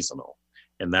it's seasonal.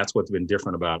 And that's what's been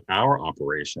different about our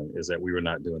operation is that we were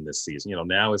not doing this season.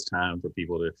 Now it's time for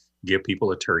people to give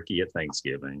people a turkey at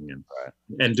Thanksgiving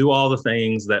and do all the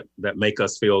things that make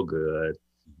us feel good.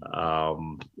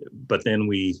 But then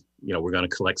we're going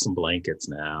to collect some blankets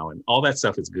now and all that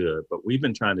stuff is good. But we've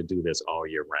been trying to do this all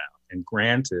year round. And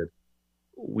granted,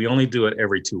 we only do it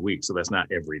every 2 weeks. So that's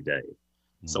not every day.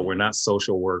 Mm-hmm. So we're not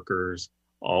social workers.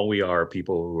 All we are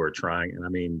people who are trying, and I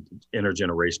mean,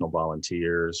 intergenerational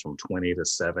volunteers from 20 to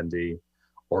 70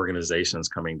 organizations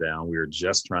coming down. We're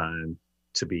just trying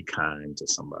to be kind to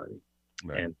somebody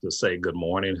and to say, good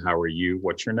morning, how are you?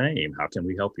 What's your name? How can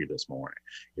we help you this morning?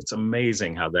 It's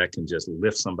amazing how that can just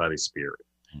lift somebody's spirit.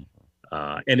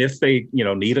 And if they,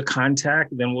 need a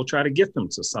contact, then we'll try to get them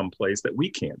to some place that we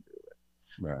can't do it.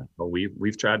 Right. But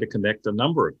we've tried to connect a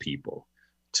number of people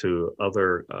to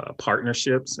other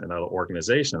partnerships and other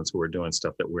organizations who are doing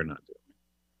stuff that we're not doing.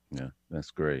 Yeah,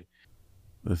 that's great.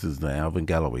 This is the Alvin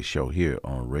Galloway Show here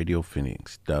on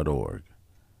RadioPhoenix.org.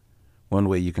 One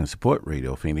way you can support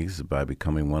Radio Phoenix is by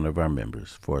becoming one of our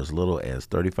members. For as little as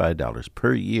 $35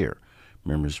 per year,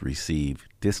 members receive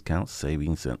discounts,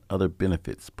 savings, and other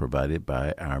benefits provided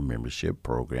by our membership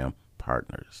program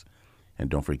partners. And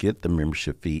don't forget, the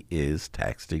membership fee is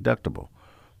tax deductible.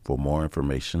 For more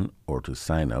information or to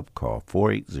sign up, call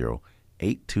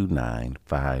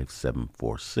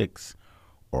 480-829-5746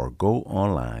 or go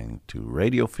online to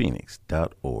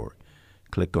RadioPhoenix.org.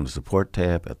 Click on the support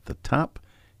tab at the top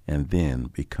and then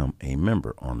become a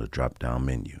member on the drop-down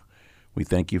menu. We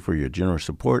thank you for your generous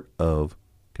support of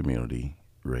community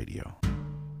radio.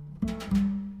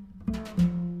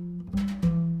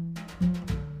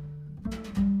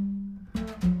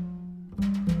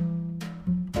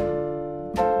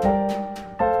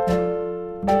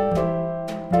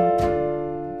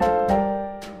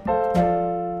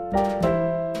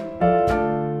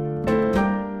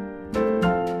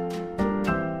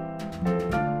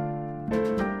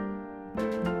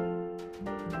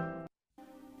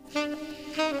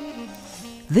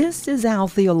 This is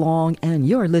Althea Long, and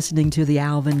you're listening to The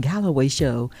Alvin Galloway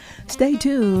Show. Stay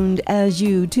tuned as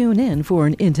you tune in for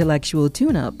an intellectual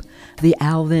tune-up. The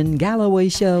Alvin Galloway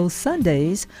Show,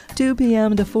 Sundays, 2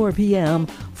 p.m. to 4 p.m.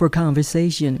 for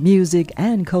conversation, music,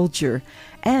 and culture.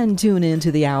 And tune in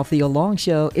to The Althea Long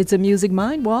Show. It's a music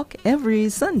mind walk every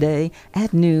Sunday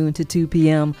at noon to 2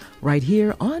 p.m. right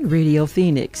here on Radio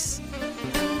Phoenix.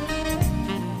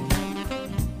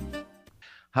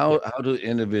 How do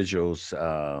individuals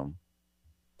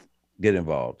get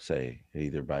involved, say,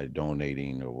 either by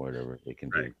donating or whatever they can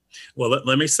do? Well,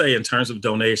 let me say, in terms of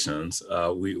donations,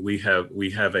 we have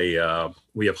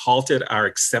halted our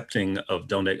accepting of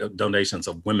donations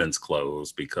of women's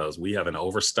clothes because we have an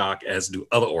overstock, as do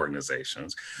other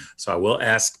organizations. So I will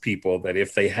ask people that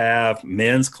if they have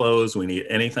men's clothes, we need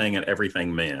anything and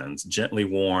everything men's, gently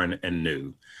worn and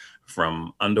new,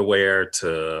 from underwear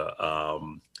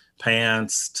to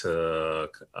pants to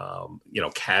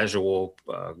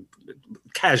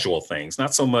casual things,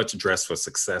 not so much dress for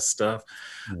success stuff.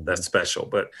 Mm-hmm. That's special,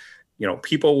 but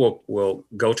people will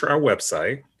go to our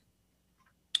website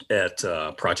at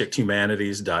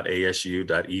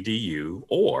projecthumanities.asu.edu,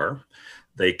 or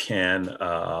they can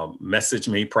message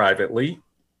me privately,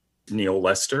 Neal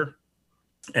Lester,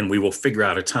 and we will figure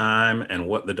out a time and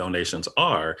what the donations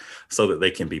are so that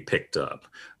they can be picked up.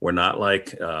 We're not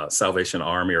like Salvation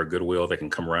Army or Goodwill that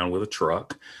can come around with a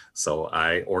truck. So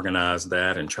I organize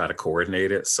that and try to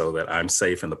coordinate it so that I'm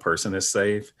safe and the person is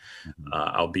safe. Mm-hmm.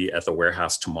 I'll be at the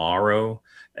warehouse tomorrow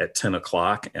at 10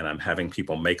 o'clock, and I'm having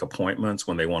people make appointments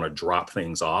when they want to drop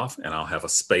things off, and I'll have a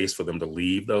space for them to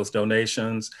leave those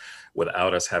donations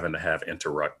without us having to have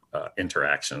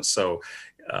interactions. So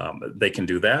they can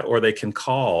do that, or they can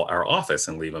call our office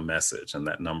and leave a message. And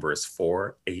that number is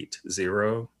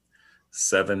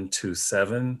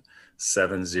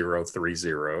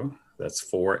 480-727-7030.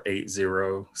 That's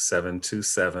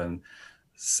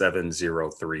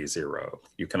 480-727-7030.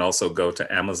 You can also go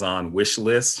to Amazon wish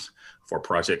list for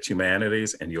Project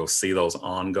Humanities, and you'll see those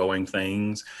ongoing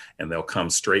things, and they'll come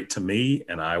straight to me,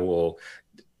 and I will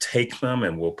take them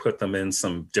and we'll put them in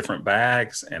some different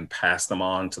bags and pass them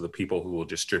on to the people who will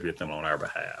distribute them on our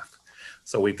behalf.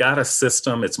 So we've got a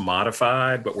system, it's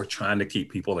modified, but we're trying to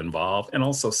keep people involved and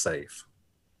also safe.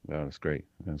 Well, that's great.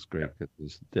 That's great.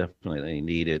 It's definitely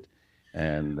needed,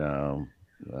 and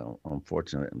well,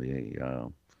 unfortunately,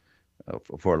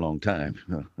 for a long time.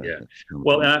 Yeah.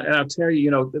 Well, and I'll tell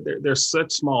you, there's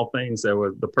such small things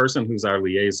that the person who's our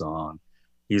liaison,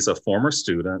 he's a former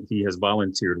student. He has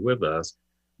volunteered with us.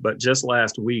 But just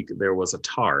last week, there was a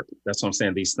tarp. That's what I'm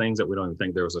saying. These things that we don't even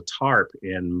think. There was a tarp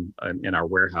in our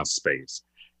warehouse space.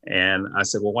 And I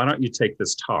said, well, why don't you take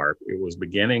this tarp? It was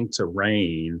beginning to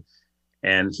rain.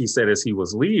 And he said, as he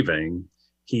was leaving,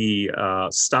 he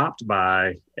stopped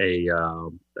by a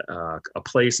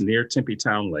place near Tempe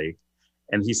Town Lake.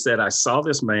 And he said, I saw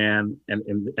this man, and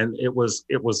it was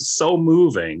so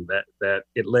moving that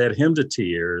it led him to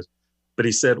tears. But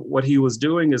he said what he was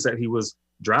doing is that he was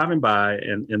driving by,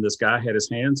 and this guy had his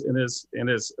hands in his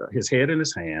head in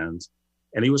his hands,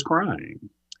 and he was crying.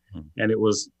 And it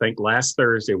was, I think, last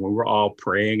Thursday when we were all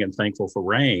praying and thankful for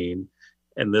rain,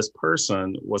 and this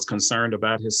person was concerned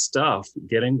about his stuff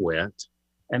getting wet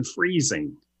and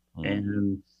freezing.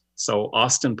 And so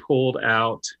Austin pulled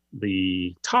out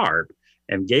the tarp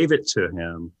and gave it to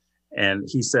him. And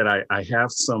he said, I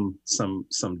have some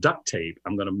duct tape.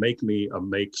 I'm going to make me a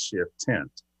makeshift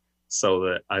tent so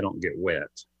that I don't get wet.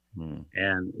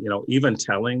 And, even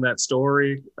telling that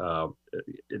story,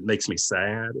 it makes me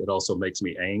sad. It also makes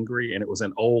me angry. And it was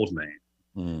an old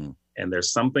man. And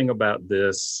there's something about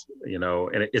this,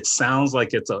 and it sounds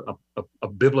like it's a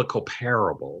biblical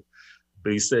parable.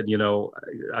 But he said,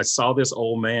 I saw this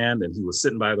old man and he was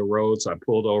sitting by the road. So I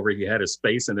pulled over. He had his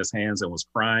face in his hands and was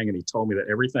crying. And he told me that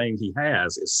everything he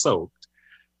has is soaked.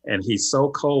 And he's so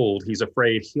cold, he's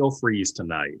afraid he'll freeze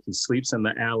tonight. He sleeps in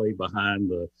the alley behind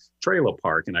the trailer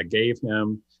park. And I gave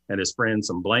him and his friend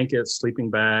some blankets, sleeping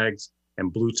bags,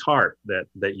 and blue tarp that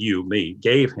me,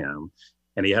 gave him.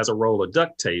 And he has a roll of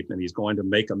duct tape and he's going to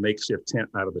make a makeshift tent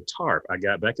out of the tarp. I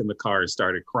got back in the car and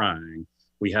started crying.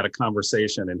 We had a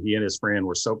conversation and he and his friend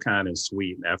were so kind and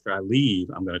sweet. And after I leave,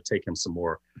 I'm going to take him some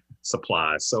more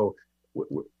supplies. So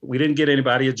we didn't get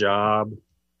anybody a job,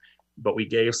 but we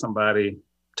gave somebody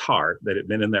tarp that had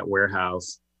been in that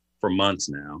warehouse for months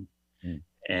now.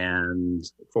 And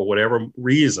for whatever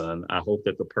reason, I hope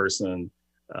that the person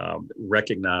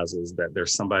recognizes that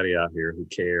there's somebody out here who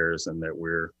cares and that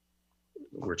we're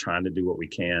trying to do what we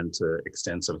can to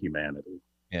extend some humanity.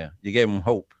 Yeah, you gave them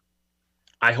hope.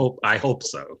 I hope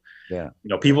so. Yeah.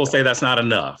 People say that's not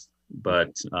enough,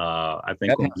 but I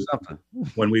think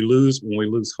when we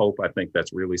lose hope, I think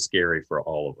that's really scary for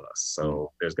all of us.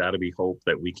 So there's got to be hope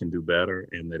that we can do better,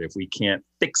 and that if we can't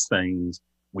fix things,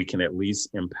 we can at least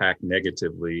impact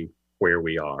negatively where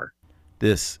we are.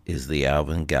 This is the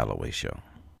Alvin Galloway Show.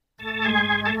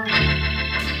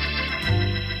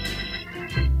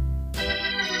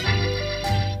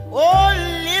 Oh,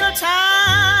 little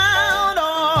town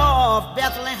of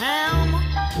Bethlehem,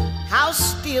 how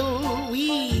still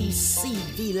we see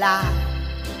thee lie.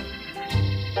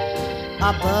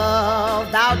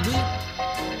 Above thou deep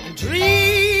and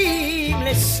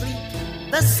dreamless sleep,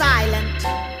 the silent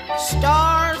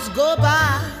stars go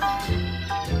by.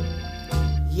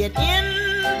 Yet in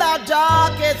the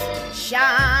darkest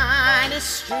shiny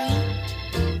street,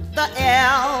 the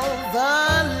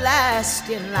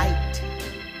everlasting light,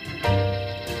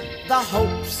 the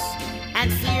hopes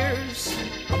and fears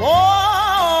of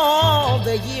all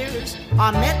the years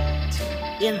are met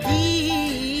in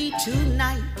thee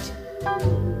tonight.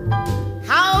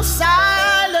 How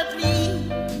silently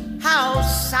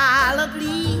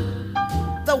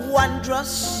the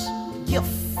wondrous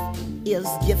gift is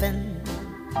given.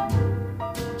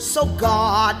 So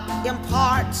God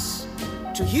imparts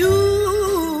to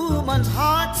human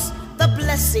hearts the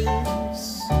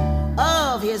blessings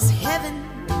of his heaven.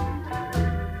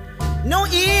 No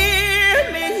ear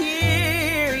may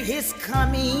hear his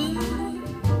coming,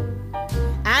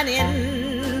 and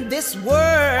in this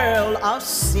world of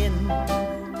sin,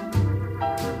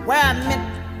 where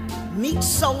a meek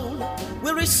soul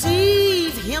will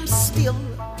receive him still,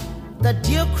 the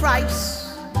dear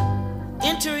Christ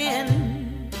enter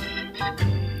in.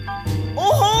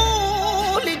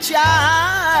 Oh, holy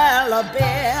child of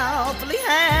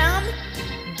Bethlehem,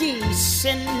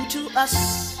 descend to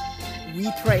us,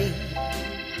 we pray.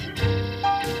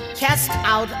 Cast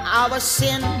out our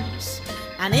sins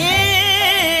and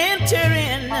enter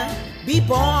in. Be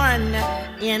born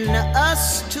in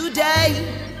us today.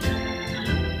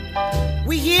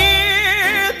 We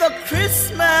hear the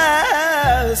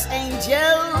Christmas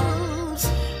angels,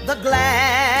 the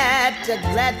glad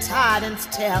tidings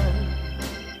tell.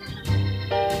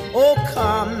 Oh,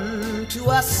 come to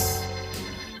us,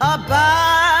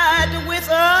 abide with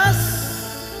us.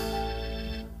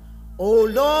 Oh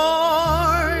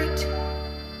Lord,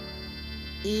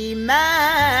 Emmanuel.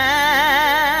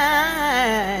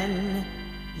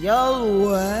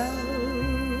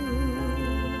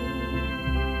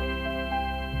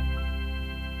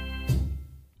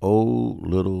 Old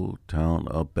Little Town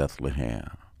of Bethlehem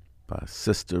by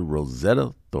Sister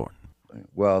Rosetta Thornton.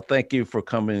 Well, thank you for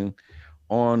coming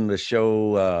on the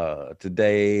show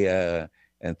today,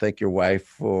 and thank your wife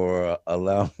for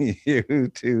allowing you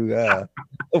to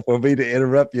for me to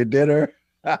interrupt your dinner.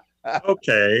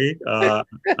 Okay, I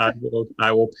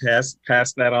will pass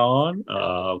that on.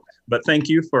 But thank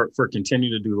you for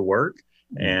continuing to do the work,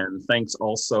 and thanks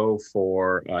also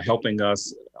for helping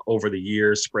us over the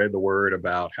years spread the word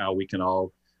about how we can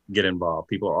all get involved.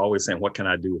 People are always saying, "What can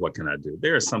I do? What can I do?"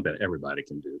 There is something everybody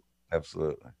can do.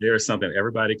 Absolutely, there is something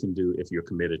everybody can do if you're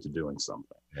committed to doing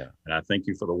something. Yeah. And I thank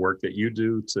you for the work that you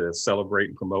do to celebrate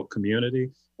and promote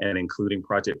community, and including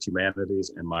Project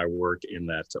Humanities and my work in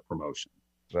that promotion.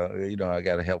 Well, you know, I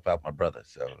got to help out my brother.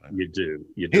 So you do.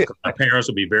 My parents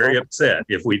would be very upset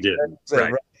if we didn't.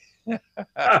 Right.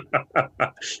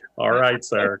 All right,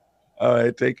 sir. All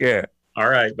right. Take care. All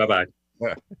right. Bye-bye.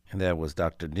 And that was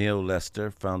Dr. Neal Lester,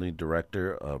 founding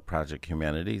director of Project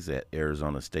Humanities at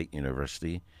Arizona State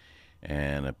University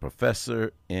and a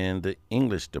professor in the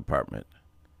English department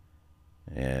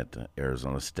at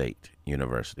Arizona State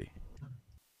University.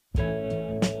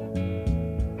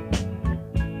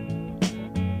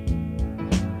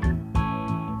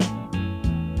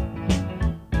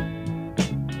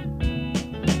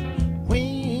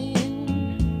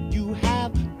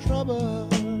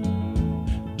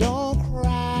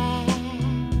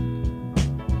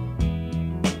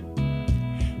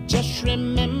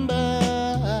 Remember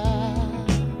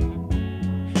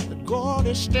that God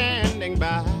is standing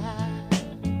by.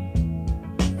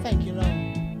 Thank you, Lord.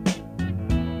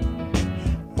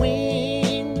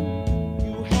 When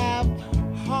you have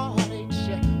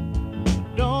heartaches,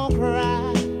 don't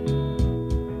cry.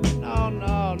 No,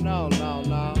 no, no, no,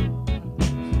 no.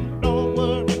 Don't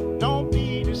worry, don't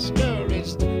be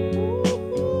discouraged.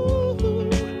 Ooh,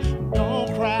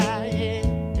 don't cry,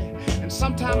 yeah. And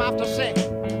sometime I have to say,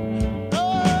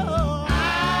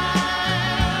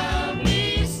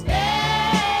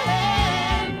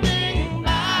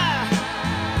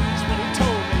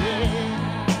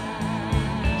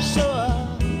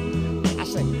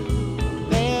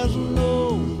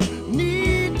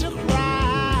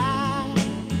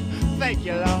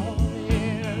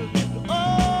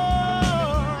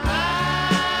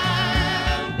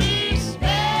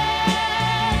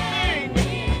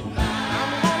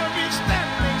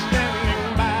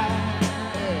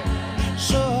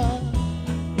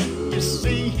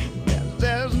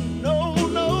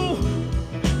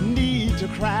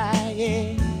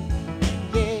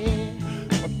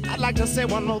 to say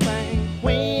one more thing.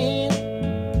 When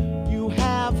you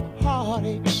have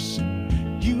heartaches,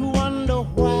 you wonder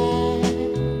why.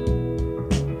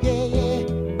 Yeah.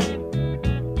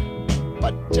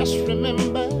 But just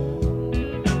remember,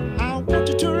 I want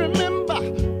you to remember,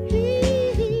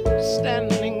 He's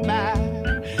standing by,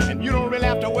 and you don't really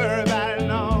have to worry about it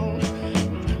long.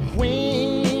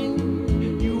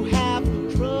 When you have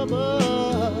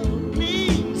trouble,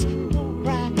 please don't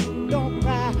cry, don't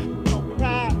cry.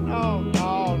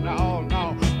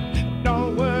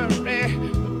 Don't worry,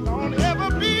 don't ever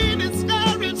be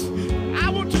discouraged. I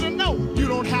want you to know you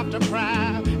don't have to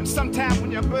cry. And sometimes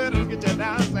when your burdens get you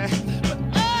down, say, but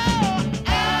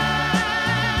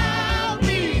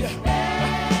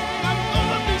I'm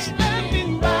gonna be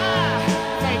standing by.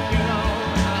 Thank you, Lord.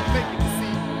 I thank you to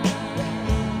see.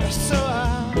 So,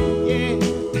 yeah.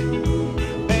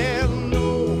 There's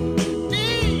no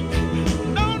need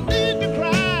to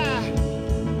cry.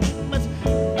 But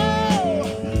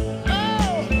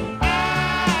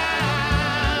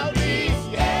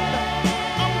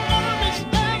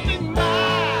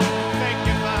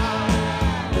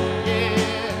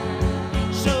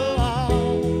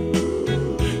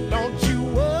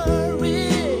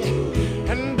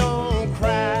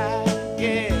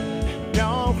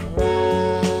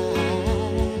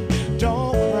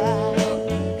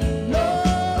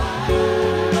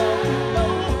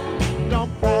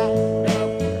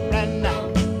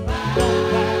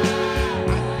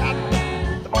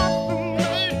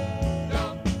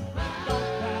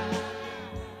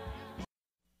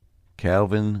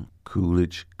Calvin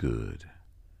Coolidge Good,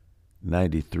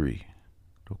 93,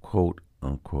 the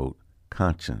quote-unquote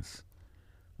conscience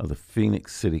of the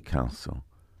Phoenix City Council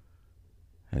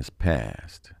has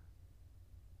passed.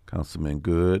 Councilman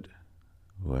Good,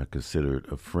 who I considered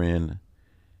a friend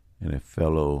and a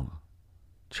fellow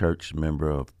church member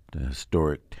of the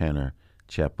historic Tanner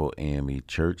Chapel AME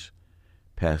Church,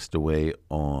 passed away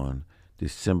on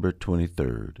December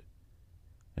 23rd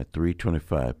at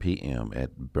 3:25 p.m. at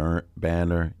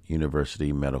Banner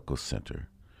University Medical Center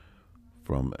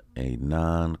from a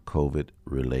non-COVID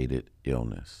related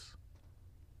illness.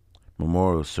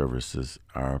 Memorial services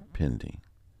are pending.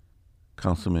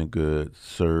 Councilman Good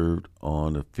served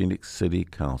on the Phoenix City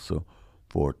Council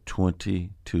for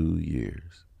 22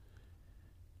 years.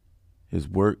 His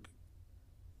work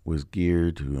was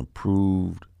geared to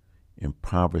improve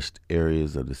impoverished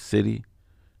areas of the city,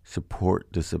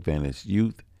 support disadvantaged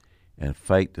youth, and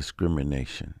fight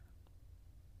discrimination.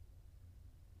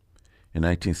 In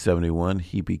 1971,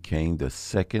 he became the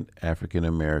second African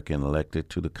American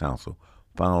elected to the council,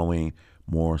 following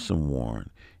Morrison Warren,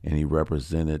 and he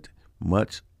represented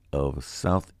much of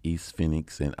southeast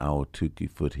Phoenix and Ahwatukee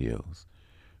foothills.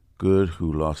 Good,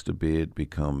 who lost the bid to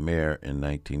become mayor in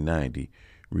 1990,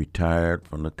 retired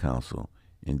from the council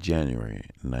in January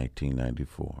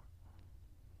 1994.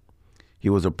 He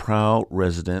was a proud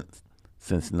resident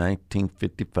since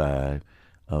 1955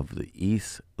 of the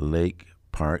East Lake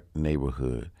Park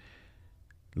neighborhood,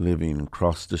 living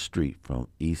across the street from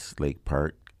East Lake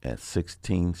Park at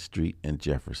 16th Street and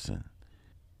Jefferson,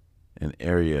 an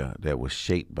area that was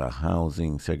shaped by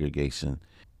housing segregation.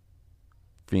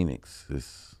 Phoenix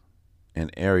is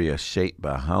an area shaped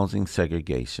by housing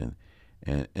segregation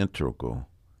and integral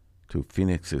to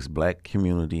Phoenix's black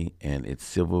community and its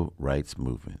civil rights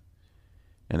movement.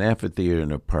 An amphitheater in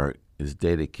the park is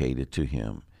dedicated to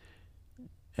him,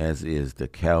 as is the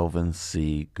Calvin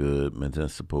C. Good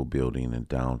Municipal Building in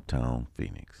downtown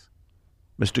Phoenix.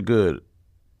 Mr. Good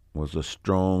was a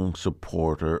strong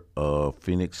supporter of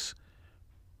Phoenix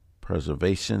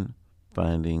preservation,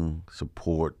 finding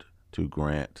support to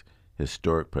grant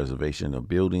historic preservation of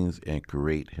buildings and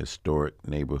create historic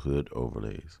neighborhood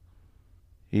overlays.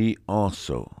 He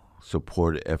also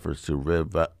supported efforts to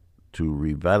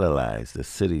revitalize the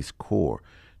city's core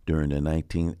during the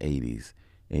 1980s,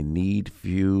 a need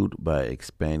fueled by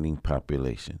expanding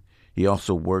population. He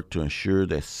also worked to ensure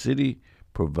that city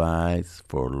provides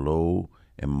for low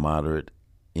and moderate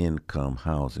income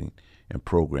housing and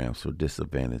programs for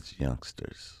disadvantaged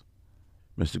youngsters.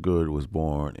 Mr. Good was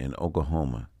born in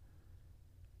Oklahoma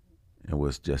and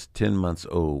was just 10 months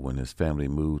old when his family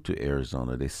moved to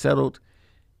Arizona. They settled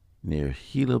near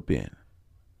Gila Bend.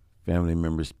 Family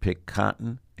members picked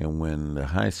cotton, and when the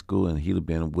high school in Gila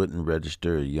Bend wouldn't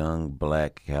register a young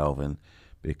black Calvin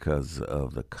because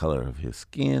of the color of his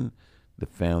skin, the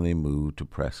family moved to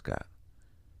Prescott.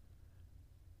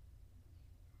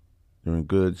 During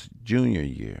Good's junior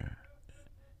year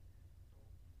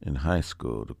in high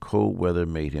school, the cold weather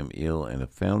made him ill, and the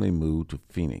family moved to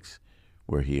Phoenix,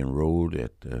 where he enrolled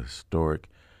at the historic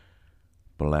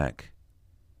black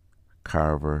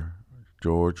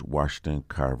George Washington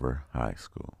Carver High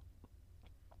School.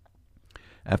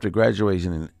 After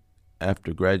graduating in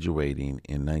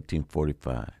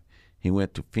 1945, he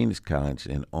went to Phoenix College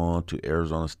and on to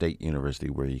Arizona State University,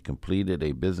 where he completed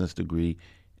a business degree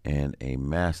and a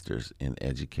master's in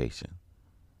education.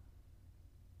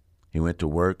 He went to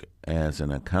work as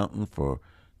an accountant for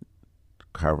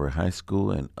Carver High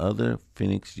School and other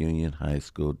Phoenix Union High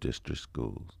School district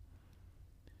schools.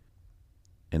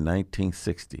 In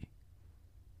 1960,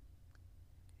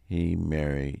 he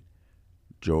married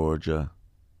Georgia,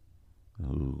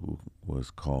 who was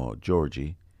called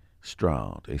Georgie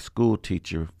Stroud, a school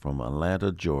teacher from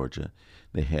Atlanta, Georgia.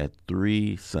 They had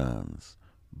 3 sons,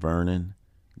 Vernon,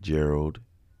 Gerald,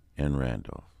 and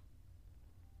Randolph.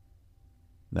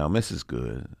 Now, Mrs.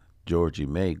 Good, Georgie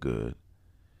May Good,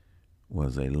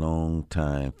 was a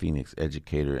long-time Phoenix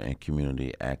educator and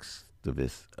community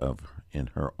activist in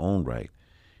her own right,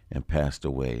 and passed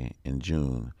away in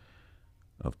June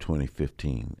of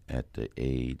 2015 at the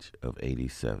age of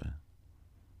 87.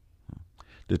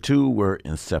 The two were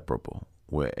inseparable.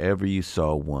 Wherever you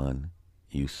saw one,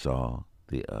 you saw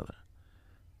the other.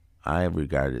 I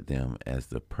regarded them as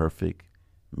the perfect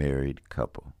married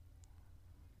couple.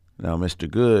 Now, Mr.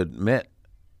 Good met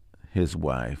his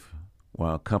wife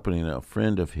while accompanying a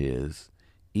friend of his,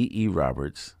 E.E.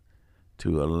 Roberts,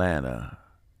 to Atlanta,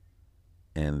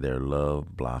 and their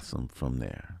love blossomed from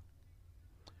there.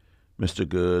 Mr.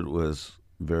 Good was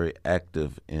very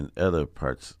active in other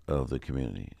parts of the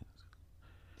community,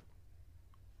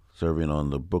 serving on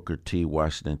the Booker T.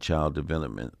 Washington Child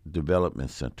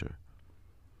Development Center,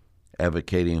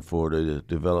 advocating for the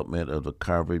development of the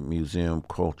Carver Museum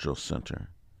Cultural Center,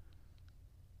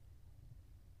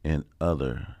 and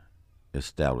other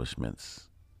establishments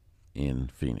in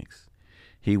Phoenix.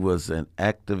 He was an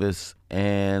activist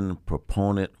and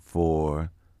proponent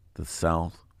for the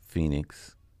South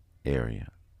Phoenix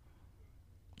area.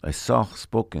 A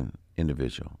soft-spoken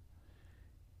individual.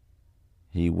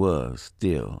 He was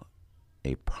still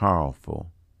a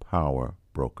powerful power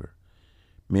broker.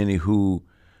 Many who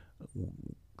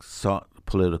sought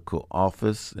political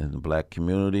office in the black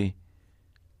community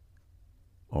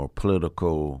or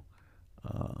political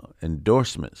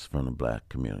endorsements from the black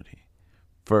community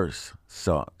first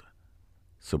sought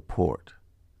support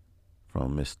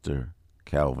from Mr.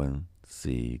 Calvin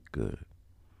C. Good.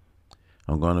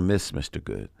 I'm going to miss Mr.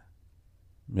 Good.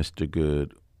 Mr.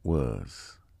 Good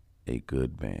was a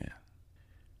good man.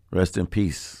 Rest in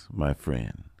peace, my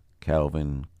friend,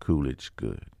 Calvin Coolidge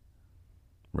Good.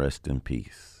 Rest in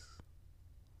peace.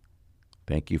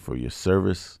 Thank you for your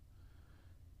service.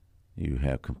 You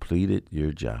have completed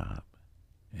your job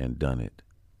and done it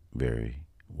very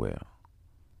well.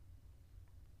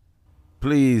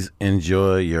 Please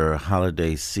enjoy your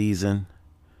holiday season,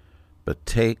 but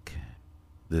take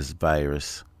this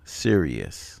virus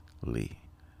seriously.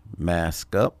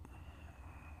 Mask up,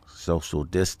 social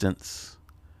distance,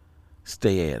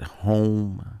 stay at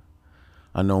home.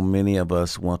 I know many of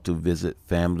us want to visit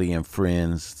family and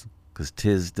friends because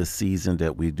 'tis the season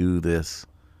that we do this.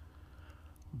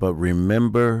 But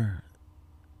remember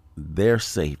their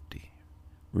safety.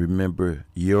 Remember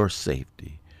your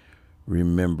safety.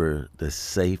 Remember the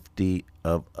safety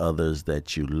of others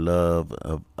that you love,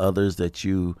 of others that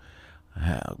you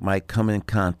might come in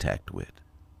contact with.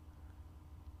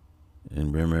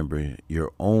 And remember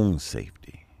your own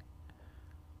safety.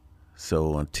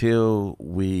 So until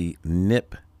we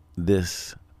nip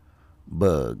this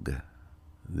bug,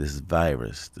 this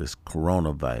virus, this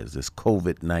coronavirus, this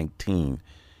COVID-19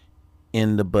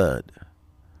 in the bud,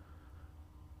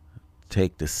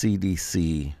 take the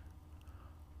CDC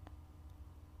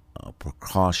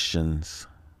precautions,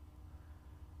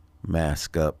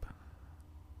 mask up,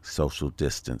 social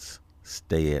distance,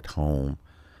 stay at home.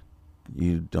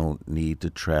 You don't need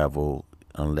to travel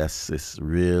unless it's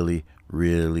really,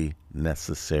 really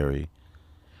necessary.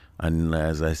 And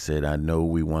as I said, I know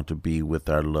we want to be with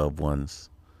our loved ones.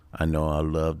 I know I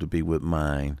love to be with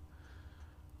mine.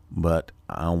 But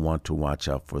I want to watch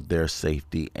out for their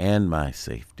safety and my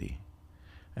safety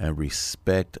and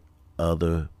respect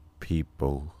other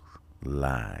people's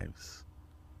lives.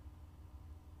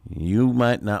 You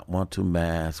might not want to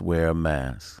wear a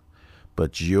mask,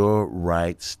 but your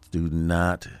rights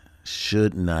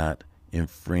should not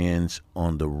infringe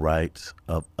on the rights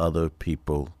of other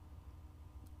people's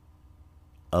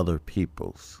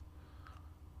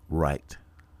right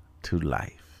to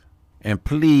life. And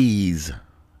please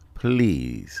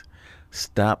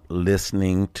stop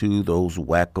listening to those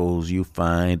wackos you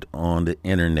find on the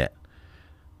internet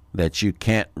that you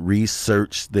can't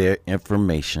research their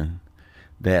information,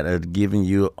 that are giving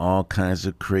you all kinds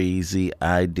of crazy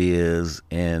ideas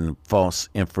and false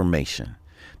information.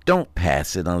 Don't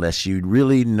pass it unless you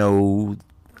really know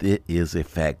it is a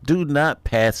fact. Do not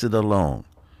pass it along,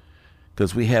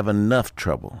 because we have enough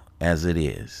trouble as it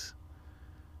is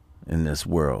in this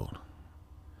world.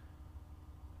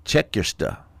 Check your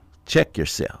stuff. Check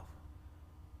yourself.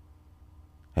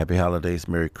 Happy holidays,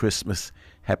 Merry Christmas,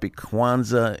 Happy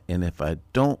Kwanzaa, and if I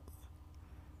don't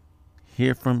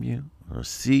hear from you or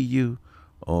see you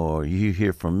or you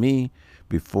hear from me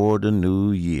before the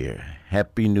new year,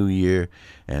 Happy New Year,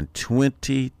 and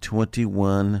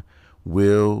 2021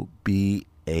 will be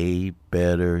a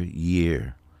better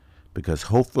year because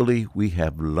hopefully we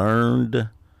have learned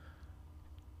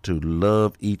to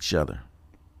love each other,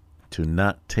 to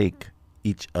not take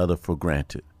each other for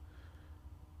granted,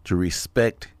 to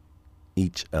respect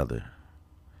each other.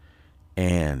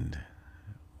 And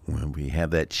when we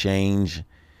have that change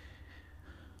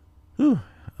of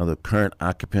the current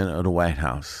occupant of the White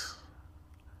House,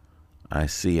 I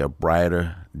see a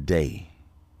brighter day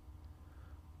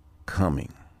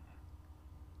coming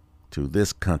to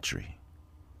this country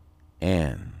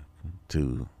and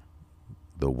to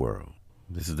the world.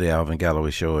 This is the Alvin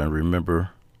Galloway Show, and remember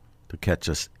to catch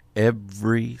us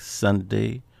every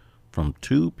Sunday from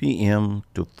 2 p.m.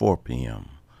 to 4 p.m.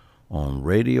 on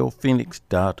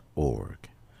radiophoenix.org.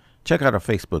 Check out our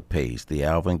Facebook page, The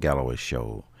Alvin Galloway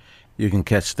Show. You can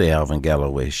catch The Alvin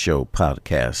Galloway Show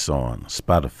podcasts on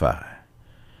Spotify,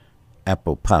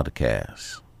 Apple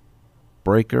Podcasts,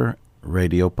 Breaker,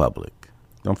 Radio Public.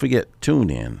 Don't forget,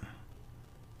 TuneIn,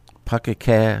 Pocket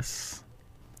Casts,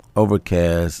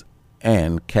 Overcast,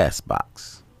 and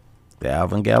Castbox. The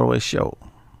Alvin Galloway Show,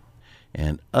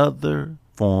 and other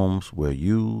forms where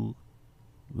you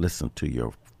listen to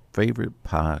your favorite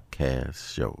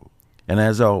podcast show. And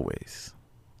as always,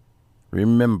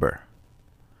 remember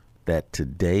that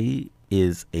today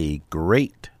is a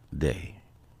great day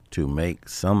to make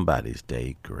somebody's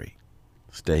day great.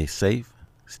 Stay safe,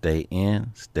 stay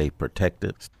in, stay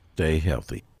protected, stay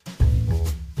healthy.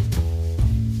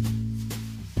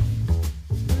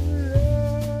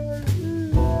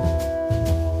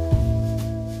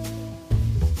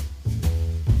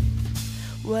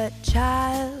 What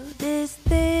child is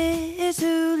this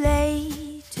who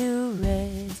lay to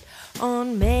rest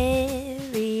on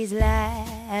Mary's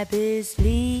lap is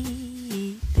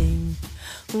sleeping,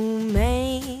 whom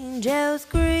angels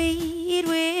greet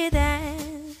with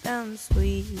anthems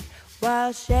sweet,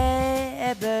 while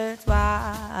shepherds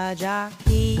watch are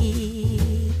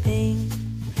keeping?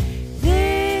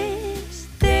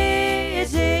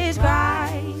 This is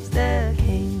Christ the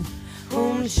King,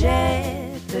 whom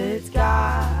shepherds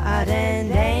guard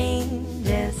and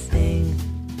angels sing.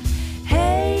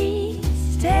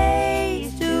 Haste,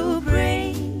 haste to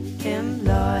bring him,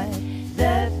 Lord,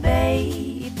 the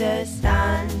babe, the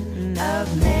Son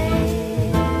of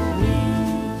Mary.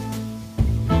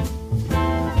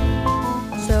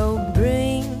 So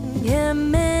bring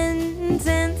him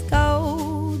incense,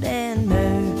 gold, and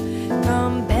myrrh.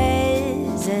 Come,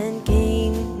 peasant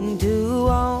king, to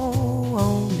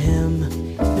own him,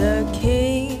 the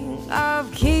King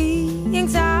of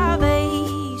kings,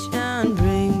 salvation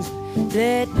brings.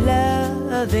 Let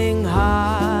loving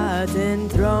hearts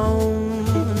enthrone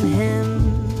him.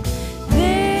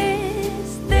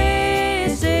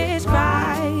 This is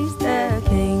Christ the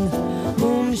King,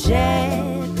 whom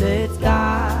shepherds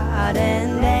guard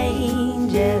and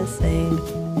angels sing.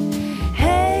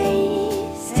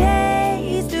 Haste,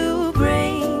 haste to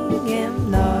bring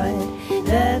him, Lord,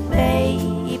 the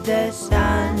babe, the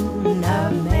Son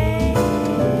of Mary.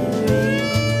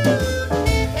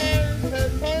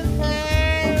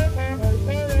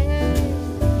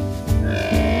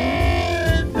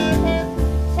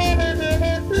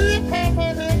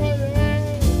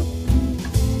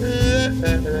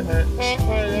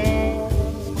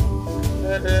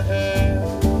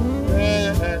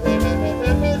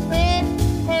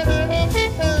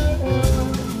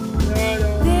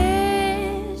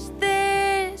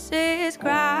 This is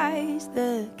Christ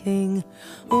the King,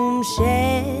 whom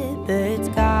shepherds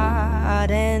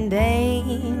guard and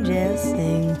angels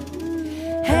sing.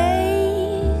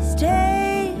 Haste,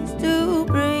 haste to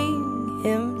bring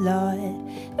him, Lord,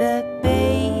 the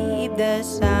babe, the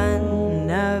Son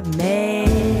of Mary.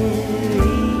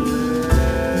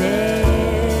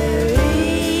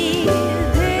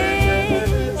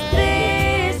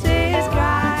 This is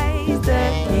Christ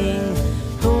the King,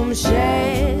 whom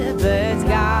shepherds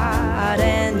guard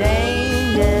and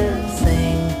angels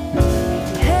sing.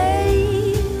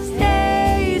 Haste,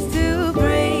 haste to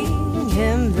bring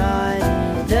him, Lord,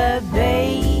 the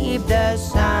babe, the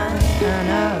Son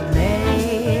of Mary.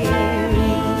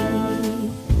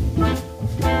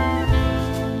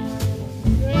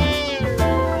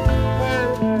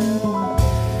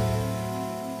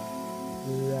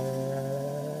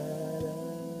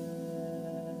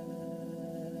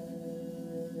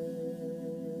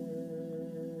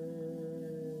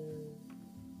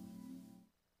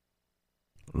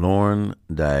 Lorne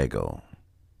Diego,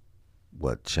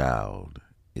 what child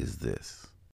is this?